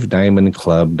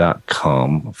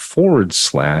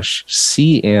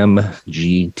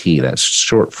 5diamondclub.com/CMGT. That's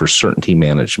short for Certainty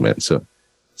Management. So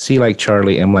C like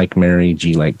Charlie, M like Mary,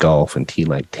 G like Golf, and T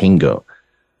like Tango.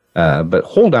 But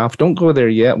hold off. Don't go there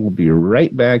yet. We'll be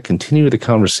right back. Continue the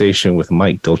conversation with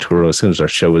Mike Del Toro. As soon as our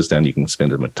show is done, you can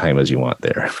spend as much time as you want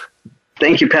there.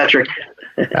 Thank you, Patrick.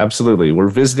 Absolutely. We're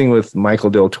visiting with Michael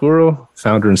Del Toro,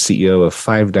 founder and CEO of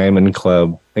 5-Diamond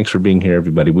Club. Thanks for being here,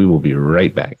 everybody. We will be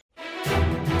right back.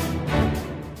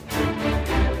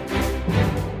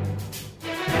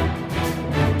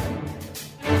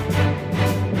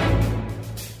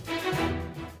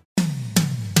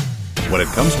 When it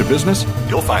comes to business,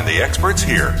 you'll find the experts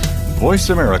here. Voice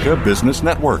America Business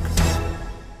Network.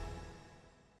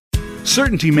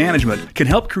 Certainty Management can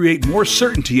help create more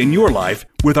certainty in your life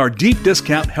with our deep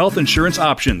discount health insurance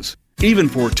options, even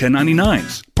for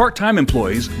 1099s, part-time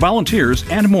employees, volunteers,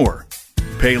 and more.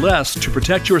 Pay less to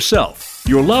protect yourself,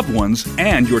 your loved ones,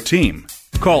 and your team.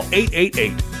 Call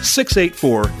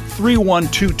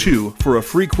 888-684-3122 for a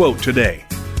free quote today.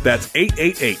 That's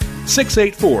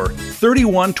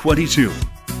 888-684-3122.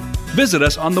 Visit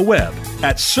us on the web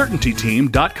at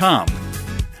CertaintyTeam.com.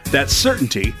 That's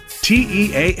Certainty,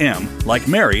 T-E-A-M, like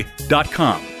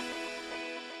Mary.com.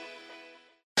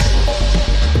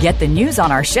 Get the news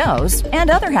on our shows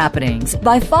and other happenings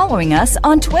by following us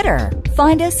on Twitter.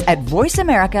 Find us at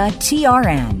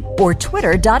VoiceAmericaTRN or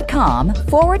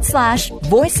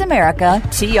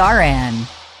twitter.com/VoiceAmericaTRN.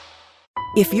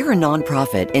 If you're a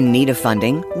nonprofit in need of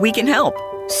funding, we can help.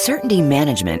 Certainty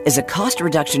Management is a cost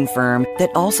reduction firm that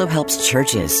also helps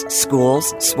churches,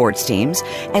 schools, sports teams,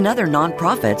 and other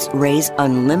nonprofits raise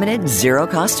unlimited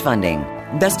zero-cost funding.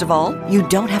 Best of all, you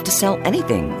don't have to sell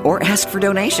anything or ask for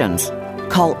donations.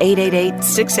 Call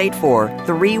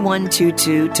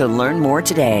 888-684-3122 to learn more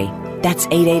today. That's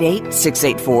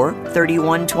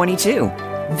 888-684-3122.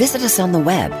 Visit us on the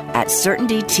web at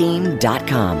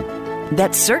CertaintyTeam.com.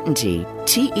 That's Certainty,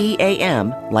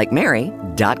 T-E-A-M, like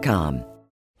Mary.com.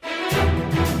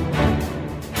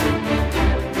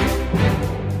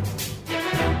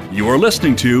 You are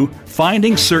listening to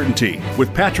Finding Certainty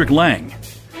with Patrick Lang.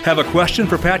 Have a question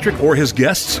for Patrick or his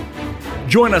guests?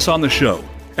 Join us on the show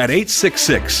at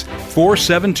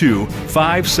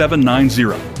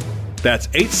 866-472-5790. That's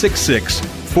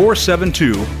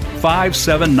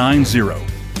 866-472-5790.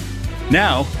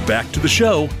 Now, back to the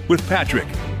show with Patrick.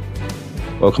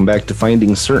 Welcome back to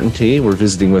Finding Certainty. We're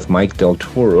visiting with Mike Del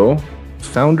Toro,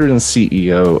 founder and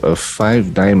CEO of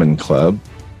 5-Diamond Club.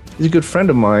 He's a good friend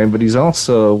of mine, but he's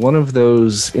also one of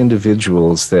those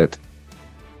individuals that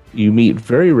you meet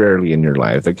very rarely in your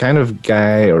life. The kind of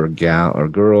guy or gal or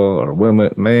girl or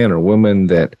woman, man or woman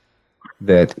that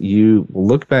you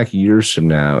look back years from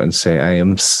now and say, I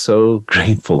am so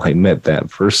grateful I met that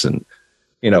person.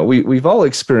 You know, we've all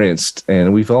experienced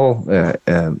and we've all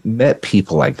met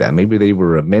people like that. Maybe they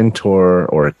were a mentor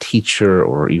or a teacher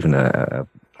or even a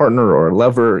partner or a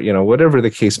lover, you know, whatever the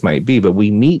case might be. But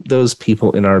we meet those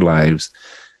people in our lives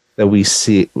that we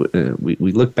see,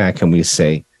 we look back and we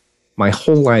say, my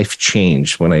whole life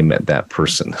changed when I met that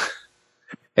person.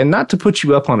 And not to put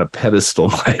you up on a pedestal,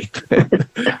 Mike,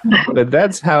 but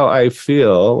that's how I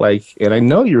feel like, and I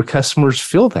know your customers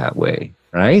feel that way,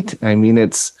 right? I mean,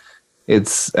 and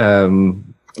I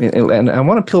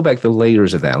want to peel back the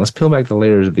layers of that. Let's peel back the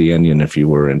layers of the onion, if you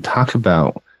were, and talk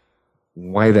about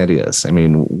why that is. I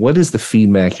mean, what is the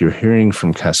feedback you're hearing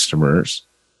from customers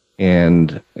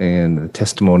and the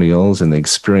testimonials and the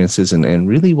experiences and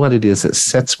really what it is that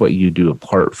sets what you do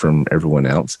apart from everyone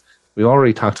else? We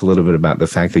already talked a little bit about the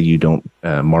fact that you don't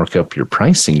mark up your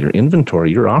pricing, your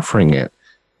inventory. You're offering it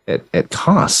at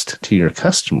cost to your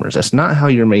customers. That's not how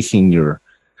you're making your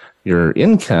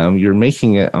income. You're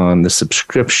making it on the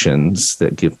subscriptions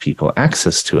that give people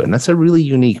access to it. And that's a really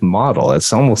unique model.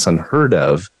 It's almost unheard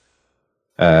of,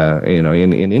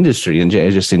 in industry and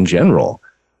just in general,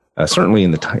 certainly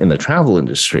in the travel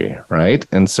industry. Right.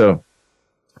 And so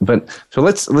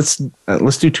let's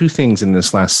do two things in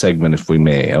this last segment, if we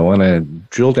may. I want to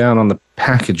drill down on the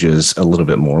packages a little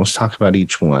bit more. Let's talk about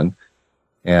each one,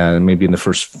 and maybe in the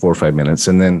first 4 or 5 minutes,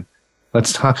 and then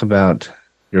let's talk about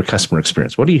your customer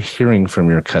experience. What are you hearing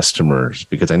from your customers?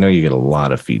 Because I know you get a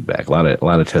lot of feedback, a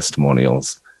lot of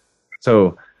testimonials.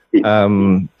 So,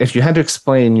 if you had to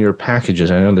explain your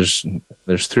packages, I know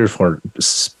there's 3 or 4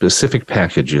 specific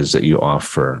packages that you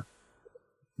offer.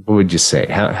 What would you say?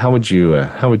 How would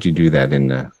you do that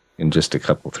in just a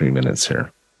couple 3 minutes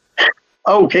here?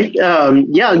 Okay.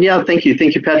 Yeah. Thank you,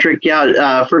 Patrick.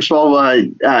 Yeah. First of all,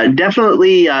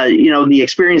 definitely, the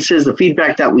experiences, the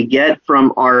feedback that we get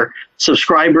from our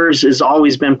subscribers has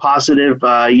always been positive.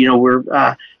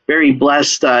 We're very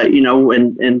blessed, and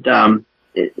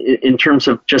in terms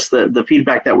of just the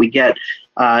feedback that we get,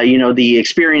 the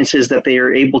experiences that they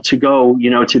are able to go,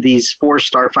 to these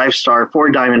 4-star, 5-star,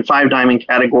 4-diamond, 5-diamond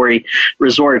category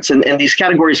resorts. And these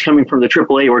categories coming from the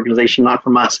AAA organization, not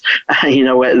from us.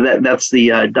 That's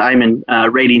the diamond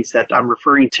ratings that I'm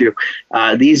referring to.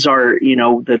 These are,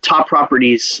 the top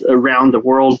properties around the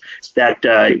world that,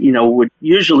 would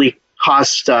usually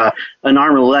cost an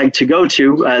arm and a leg to go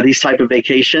to these type of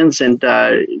vacations. And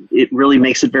it really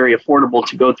makes it very affordable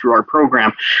to go through our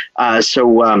program.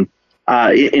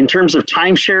 In terms of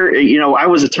timeshare, I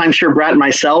was a timeshare brat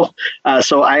myself,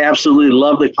 so I absolutely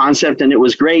love the concept, and it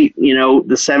was great, the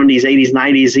 70s, 80s,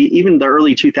 90s, even the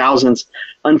early 2000s.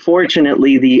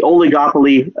 Unfortunately, the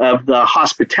oligopoly of the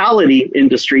hospitality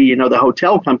industry, the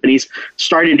hotel companies,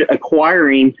 started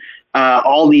acquiring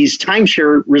all these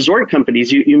timeshare resort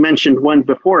companies. You mentioned one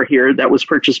before here that was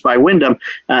purchased by Wyndham,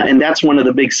 and that's one of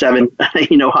the big 7,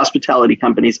 hospitality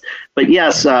companies. But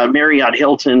yes, Marriott,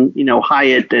 Hilton,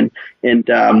 Hyatt, and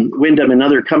Wyndham and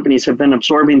other companies have been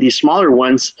absorbing these smaller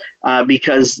ones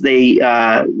because they,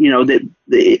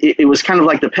 it was kind of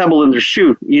like the pebble in their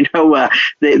shoe.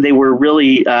 They were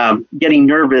really getting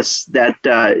nervous that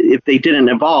if they didn't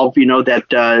evolve,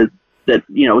 that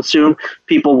soon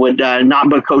people would not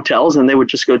book hotels and they would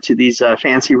just go to these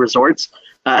fancy resorts,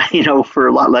 for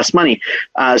a lot less money.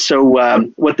 So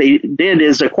what they did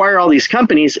is acquire all these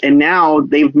companies, and now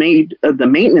they've made the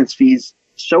maintenance fees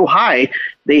so high.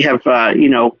 They have,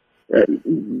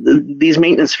 these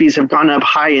maintenance fees have gone up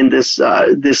high in this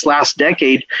last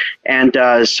decade, and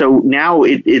so now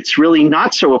it's really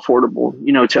not so affordable,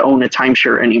 to own a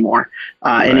timeshare anymore.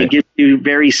 And it gives you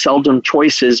very seldom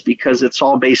choices because it's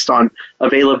all based on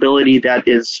availability that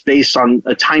is based on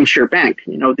a timeshare bank.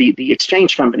 The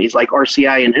exchange companies like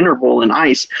RCI and Interval and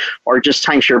ICE are just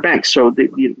timeshare banks. So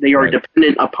they are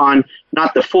dependent upon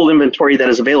not the full inventory that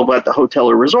is available at the hotel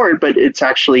or resort, but it's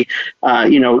actually,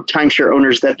 timeshare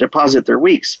owners that deposit their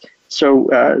weeks. So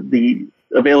the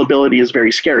availability is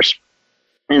very scarce.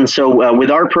 And so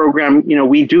with our program,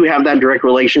 we do have that direct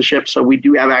relationship. So we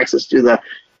do have access to the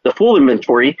full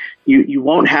inventory. You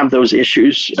won't have those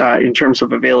issues in terms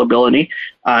of availability.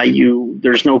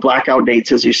 There's no blackout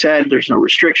dates, as you said. There's no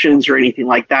restrictions or anything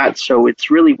like that. So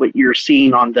it's really what you're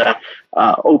seeing on the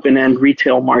open-end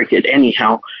retail market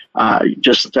anyhow,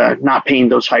 just not paying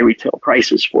those high retail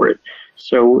prices for it.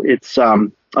 So it's a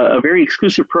very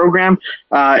exclusive program.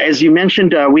 As you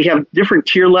mentioned, we have different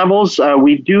tier levels.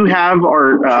 We do have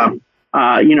our,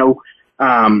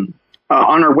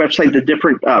 on our website, the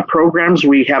different programs.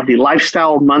 We have the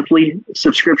lifestyle monthly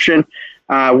subscription,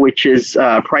 which is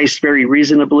priced very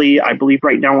reasonably. I believe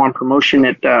right now on promotion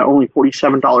at only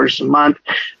 $47 a month.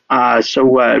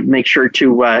 So make sure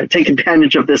to take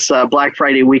advantage of this Black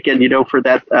Friday weekend, for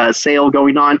that sale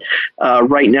going on.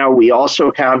 Right now, we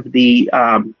also have the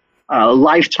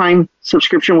lifetime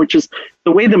subscription, which is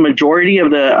the way the majority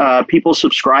of the people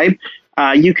subscribe.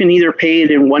 You can either pay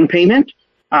it in one payment,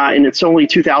 and it's only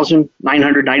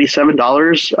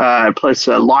 $2,997 plus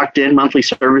a locked-in monthly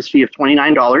service fee of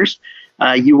 $29.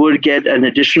 you would get an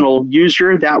additional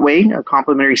user that way, a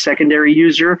complimentary secondary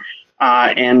user.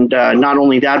 And not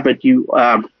only that, but you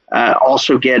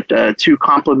also get 2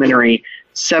 complimentary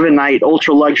 7-night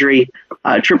ultra luxury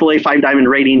AAA 5 diamond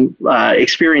rating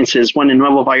experiences, one in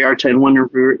Nuevo Vallarta and one in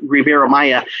Riviera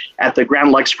Maya at the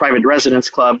Grand Lux Private Residence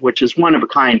Club, which is one of a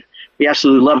kind. We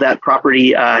absolutely love that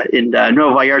property in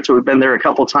Nuevo Vallarta. We've been there a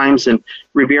couple times. In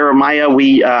Riviera Maya,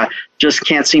 we just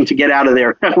can't seem to get out of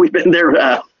there. We've been there,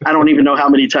 I don't even know how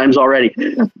many times already,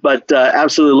 but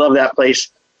absolutely love that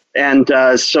place. And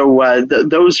so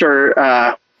those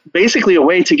are basically a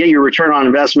way to get your return on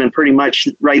investment pretty much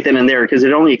right then and there, because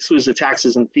it only excludes the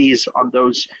taxes and fees on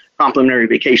those complimentary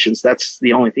vacations. That's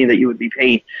the only thing that you would be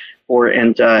paying for,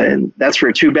 and that's for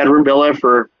a 2-bedroom villa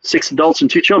for 6 adults and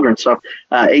 2 children. So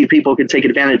 8 people can take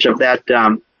advantage of that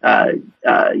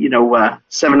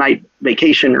 7-night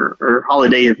vacation or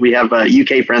holiday if we have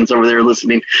UK friends over there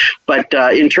listening. But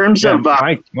in terms of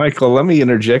Michael, let me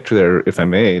interject there, if I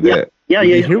may. Yeah.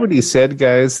 You hear what he said,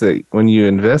 guys? That when you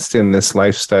invest in this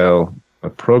lifestyle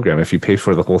program, if you pay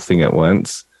for the whole thing at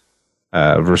once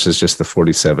versus just the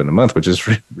 $47 a month, which is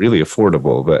really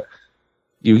affordable, but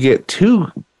you get 2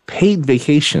 paid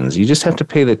vacations. You just have to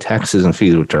pay the taxes and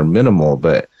fees, which are minimal,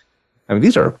 but I mean,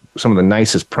 these are some of the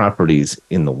nicest properties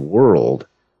in the world.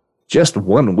 Just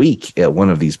 1 week at one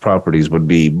of these properties would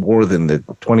be more than the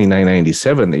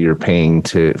 $29.97 that you're paying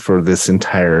for this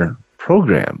entire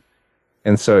program.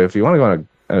 And so, if you want to go on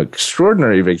an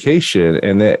extraordinary vacation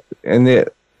and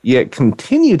yet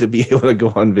continue to be able to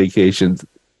go on vacations,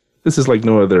 this is like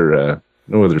no other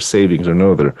savings or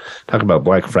no other talk about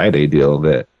Black Friday deal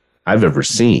that I've ever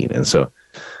seen. And so,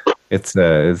 it's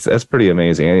that's pretty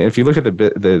amazing. And if you look at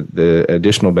the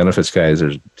additional benefits, guys,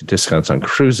 there's discounts on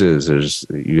cruises.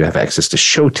 You have access to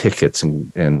show tickets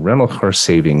and rental car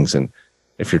savings. And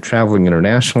if you're traveling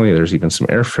internationally, there's even some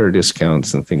airfare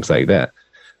discounts and things like that.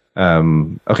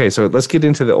 Okay, so let's get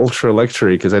into the ultra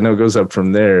luxury, because I know it goes up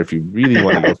from there if you really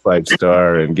want to go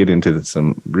 5-star and get into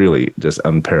some really just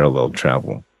unparalleled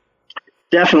travel.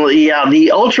 Definitely, yeah. The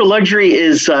ultra luxury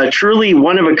is truly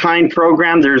one of a kind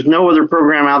program. There's no other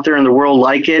program out there in the world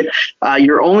like it.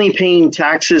 You're only paying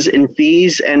taxes and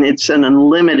fees, and it's an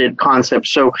unlimited concept.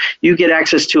 So you get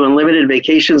access to unlimited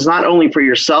vacations, not only for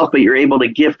yourself, but you're able to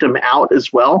gift them out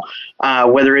as well,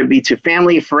 whether it be to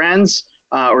family, friends,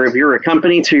 or if you're a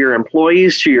company, to your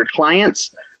employees, to your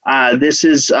clients. This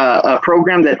is a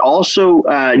program that also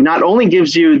not only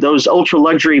gives you those ultra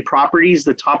luxury properties,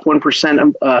 the top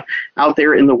 1% out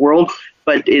there in the world,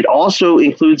 but it also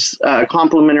includes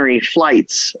complimentary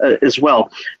flights as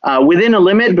well, within a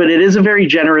limit, but it is a very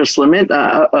generous limit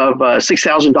of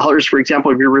 $6,000, for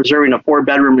example, if you're reserving a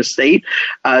 4-bedroom estate.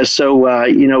 It's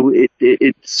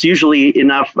usually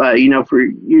enough, for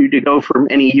you to go from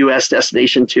any U.S.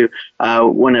 destination to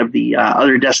one of the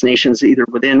other destinations, either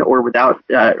within or without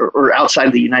or outside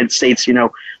of the United States,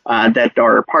 that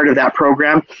are part of that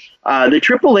program. The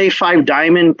AAA 5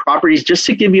 Diamond properties, just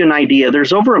to give you an idea,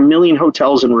 there's over 1 million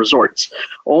hotels and resorts.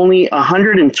 Only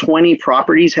 120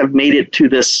 properties have made it to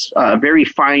this very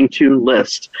fine-tuned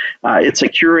list. It's a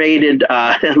curated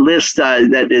list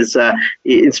that is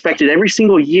inspected every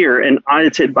single year and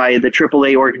audited by the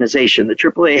AAA organization. The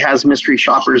AAA has mystery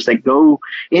shoppers that go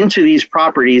into these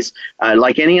properties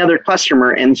like any other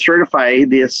customer and certify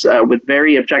this with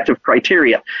very objective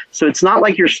criteria. So it's not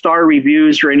like your star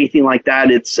reviews or anything like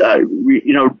that. It's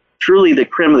truly the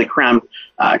creme of the creme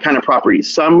kind of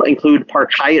properties. Some include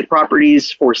Park Hyatt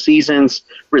properties, Four Seasons,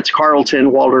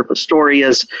 Ritz-Carlton, Waldorf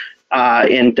Astorias,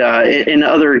 and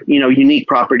other unique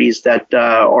properties that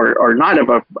are not of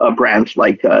a brand,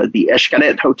 like the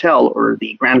Xcaret Hotel or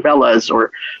the Grand Velas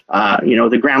or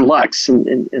the Grand Lux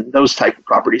and those type of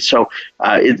properties. So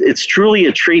it's truly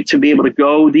a treat to be able to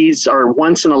go. These are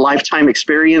once in a lifetime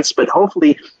experience, but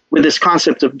hopefully with this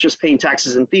concept of just paying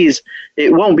taxes and fees,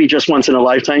 it won't be just once in a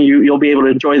lifetime. You'll be able to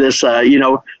enjoy this, a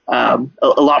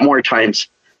lot more times.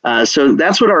 So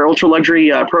that's what our ultra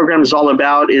luxury program is all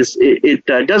about. It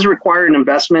does require an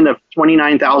investment of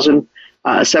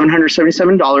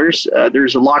 $29,777.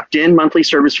 There's a locked-in monthly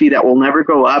service fee that will never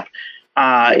go up,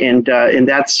 and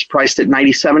that's priced at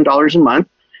 $97 a month.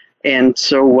 And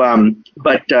so,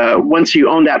 but once you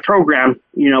own that program,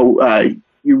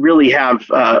 you really have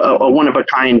a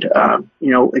one-of-a-kind,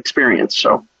 experience.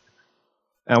 So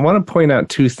I want to point out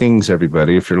 2 things,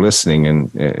 everybody, if you're listening,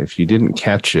 and if you didn't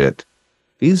catch it.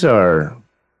 These are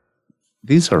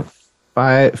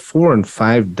 4 and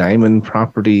 5 diamond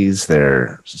properties.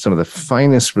 They're some of the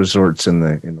finest resorts in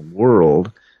the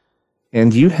world,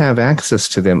 and you have access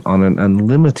to them on an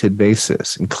unlimited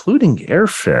basis, including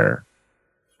airfare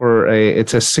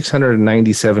it's a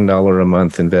 $697 a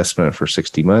month investment for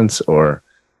 60 months, or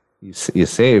you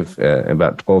save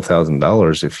about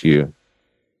 $12,000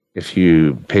 if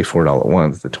you pay for it all at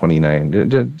once, the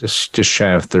 29, just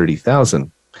shy of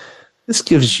 30,000. This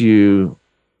gives you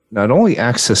not only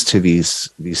access to these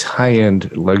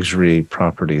high-end luxury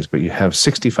properties, but you have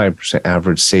 65%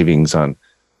 average savings on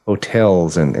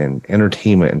hotels and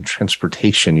entertainment and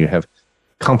transportation. You have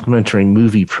complimentary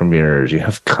movie premieres. You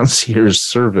have concierge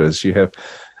service. You have,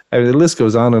 the list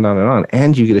goes on and on and on,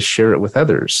 and you get to share it with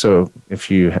others. So if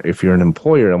you're an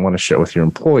employer and want to share it with your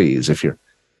employees, if you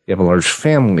have a large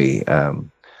family,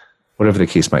 whatever the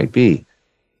case might be.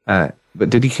 But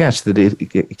did you catch that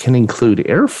it can include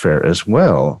airfare as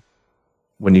well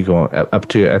when you go up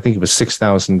to, I think it was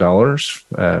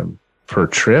 $6,000 per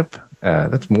trip?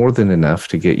 That's more than enough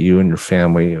to get you and your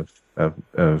family of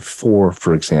four,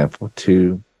 for example,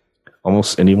 to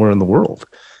almost anywhere in the world.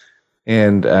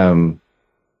 And, and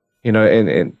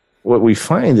what we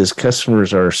find is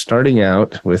customers are starting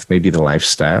out with maybe the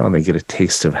lifestyle, and they get a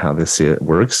taste of how this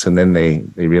works. And then they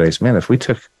realize, man, if we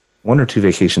took 1 or 2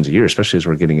 vacations a year, especially as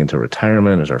we're getting into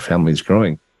retirement, as our family's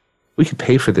growing, we could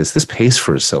pay for this. This pays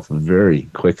for itself very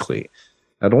quickly.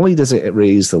 Not only does it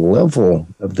raise the level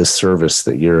of the service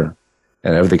that you're,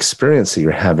 and of the experience that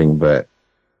you're having, but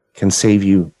can save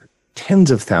you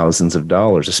tens of thousands of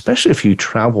dollars, especially if you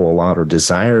travel a lot or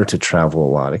desire to travel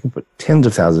a lot. It can put tens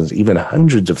of thousands, even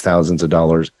hundreds of thousands of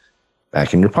dollars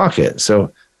back in your pocket.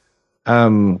 So,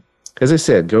 as I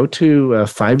said, go to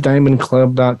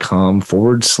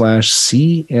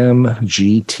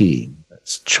 5diamondclub.com/CMGT.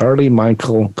 That's Charlie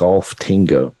Michael Golf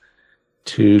Tango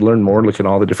to learn more. Look at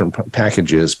all the different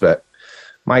packages. But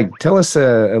Mike, tell us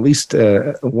at least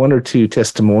 1 or 2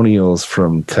 testimonials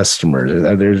from customers.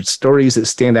 Are there stories that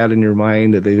stand out in your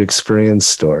mind that they've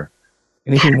experienced, or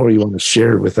anything more you want to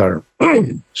share with our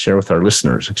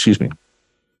listeners? Excuse me.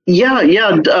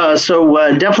 Yeah. So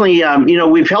definitely,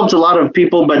 we've helped a lot of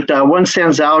people, but one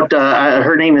stands out.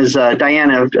 Her name is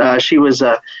Diana. She is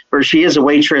a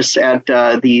waitress at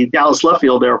the Dallas Love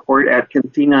Field Airport at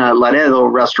Cantina Laredo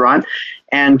restaurant.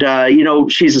 And,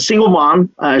 she's a single mom.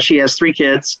 She has 3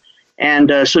 kids.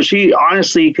 And so she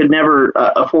honestly could never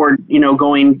afford,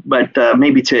 going, but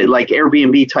maybe to like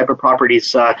Airbnb type of properties.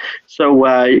 So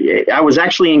I was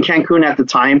actually in Cancun at the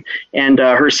time, and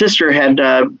her sister had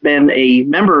been a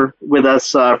member with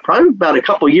us probably about a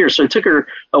couple of years. So it took her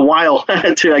a while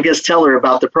to, I guess, tell her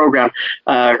about the program.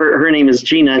 Her name is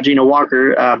Gina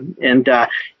Walker.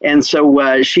 And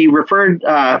so she referred,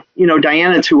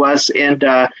 Diana to us,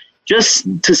 and just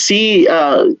to see,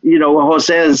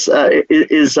 Jose's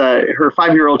is her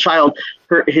 5-year-old child,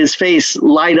 his face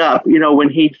light up, when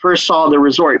he first saw the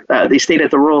resort. They stayed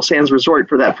at the Royal Sands Resort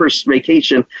for that first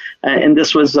vacation. And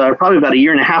this was probably about 1.5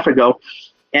 years ago.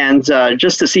 And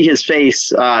just to see his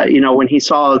face, when he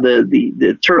saw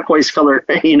the turquoise color,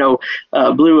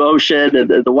 blue ocean and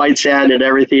the white sand and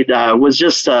everything, was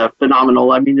just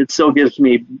phenomenal. I mean, it still gives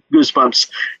me goosebumps,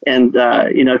 and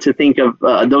to think of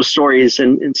those stories.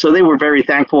 And so they were very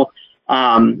thankful,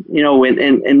 and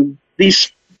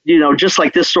these, just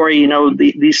like this story,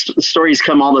 these stories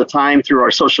come all the time through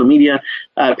our social media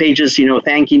pages,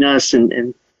 thanking us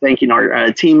and thanking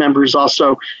our team members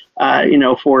also.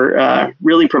 For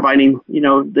really providing,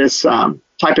 this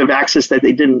type of access that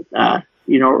they didn't,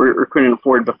 or couldn't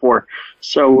afford before.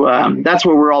 So that's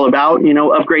what we're all about,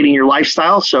 upgrading your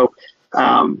lifestyle. So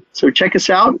check us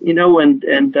out,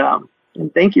 and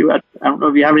thank you. I don't know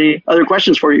if you have any other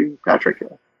questions for you, Patrick.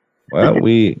 Well,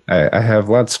 I have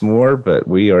lots more, but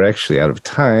we are actually out of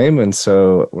time. And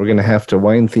so we're going to have to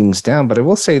wind things down. But I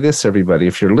will say this, everybody,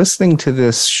 if you're listening to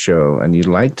this show and you'd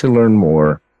like to learn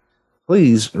more,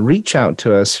 please reach out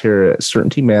to us here at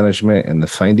Certainty Management and the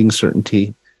Finding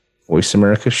Certainty Voice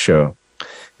America show.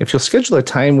 If you'll schedule a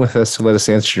time with us to let us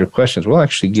answer your questions, we'll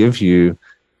actually give you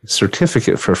a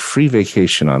certificate for free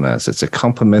vacation on us. It's a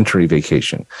complimentary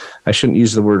vacation. I shouldn't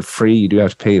use the word free. You do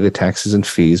have to pay the taxes and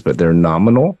fees, but they're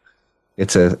nominal.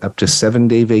 It's a up to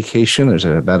 7-day vacation. There's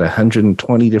about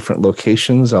 120 different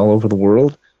locations all over the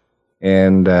world.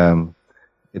 And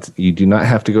you do not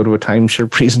have to go to a timeshare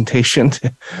presentation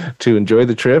to enjoy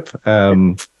the trip.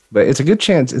 But it's a good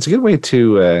chance. It's a good way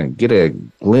to get a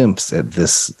glimpse at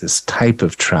this type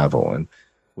of travel. And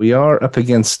we are up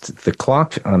against the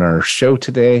clock on our show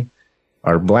today,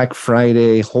 our Black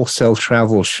Friday wholesale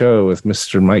travel show with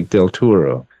Mr. Mike Del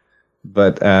Toro.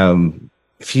 But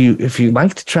if you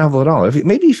like to travel at all,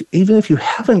 even if you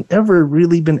haven't ever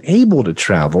really been able to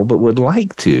travel but would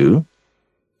like to,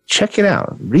 check it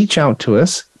out. Reach out to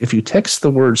us. If you text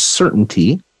the word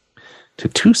certainty to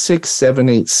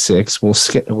 26786.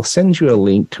 We'll send you a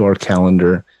link to our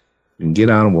calendar. You can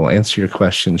get on, we'll answer your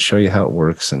questions, show you how it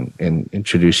works, and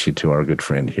introduce you to our good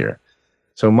friend here.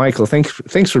 So, Michael,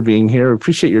 thanks for being here.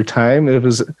 Appreciate your time. It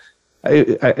was,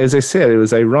 as I said, it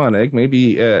was ironic,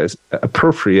 maybe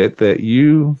appropriate that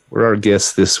you were our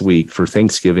guest this week for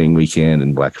Thanksgiving weekend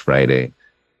and Black Friday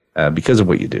because of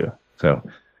what you do. So,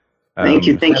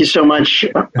 thank you so much.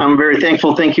 I'm very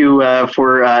thankful. Thank you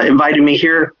for inviting me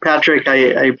here, Patrick.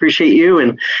 I appreciate you,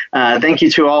 and thank you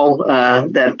to all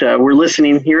that were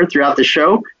listening here throughout the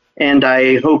show. And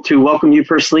I hope to welcome you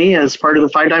personally as part of the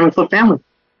Five Diamond Club family.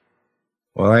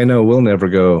 Well, I know we'll never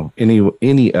go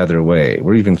any other way.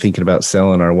 We're even thinking about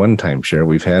selling our one-time share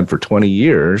we've had for 20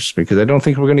 years because I don't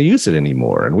think we're going to use it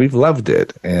anymore, and we've loved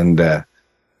it. And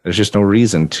there's just no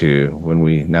reason to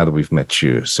now that we've met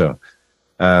you. So.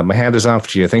 My hand is off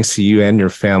to you. Thanks to you and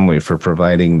your family for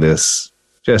providing this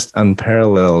just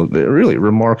unparalleled, really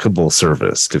remarkable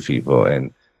service to people.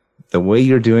 And the way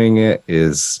you're doing it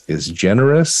is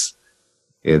generous.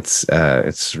 It's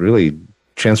really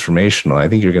transformational. I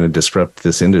think you're going to disrupt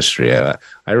this industry.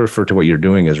 I refer to what you're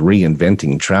doing as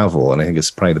reinventing travel, and I think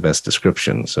it's probably the best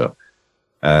description. So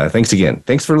thanks again.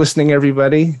 Thanks for listening,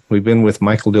 everybody. We've been with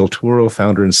Michael Del Toro,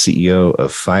 founder and CEO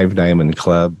of Five Diamond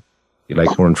Club. If you'd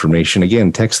like more information,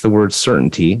 again, text the word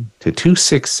certainty to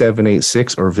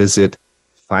 26786 or visit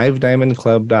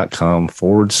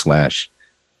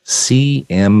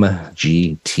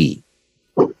FiveDiamondClub.com/CMGT.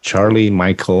 Charlie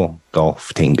Michael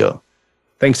Golf Tango.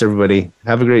 Thanks, everybody.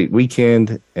 Have a great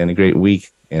weekend and a great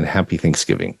week, and happy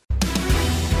Thanksgiving.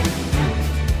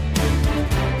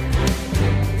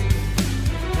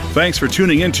 Thanks for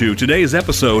tuning into today's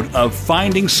episode of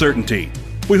Finding Certainty.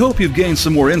 We hope you've gained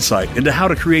some more insight into how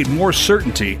to create more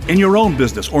certainty in your own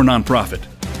business or nonprofit.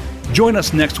 Join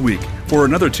us next week for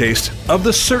another taste of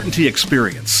the Certainty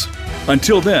Experience.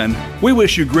 Until then, we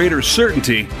wish you greater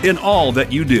certainty in all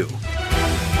that you do.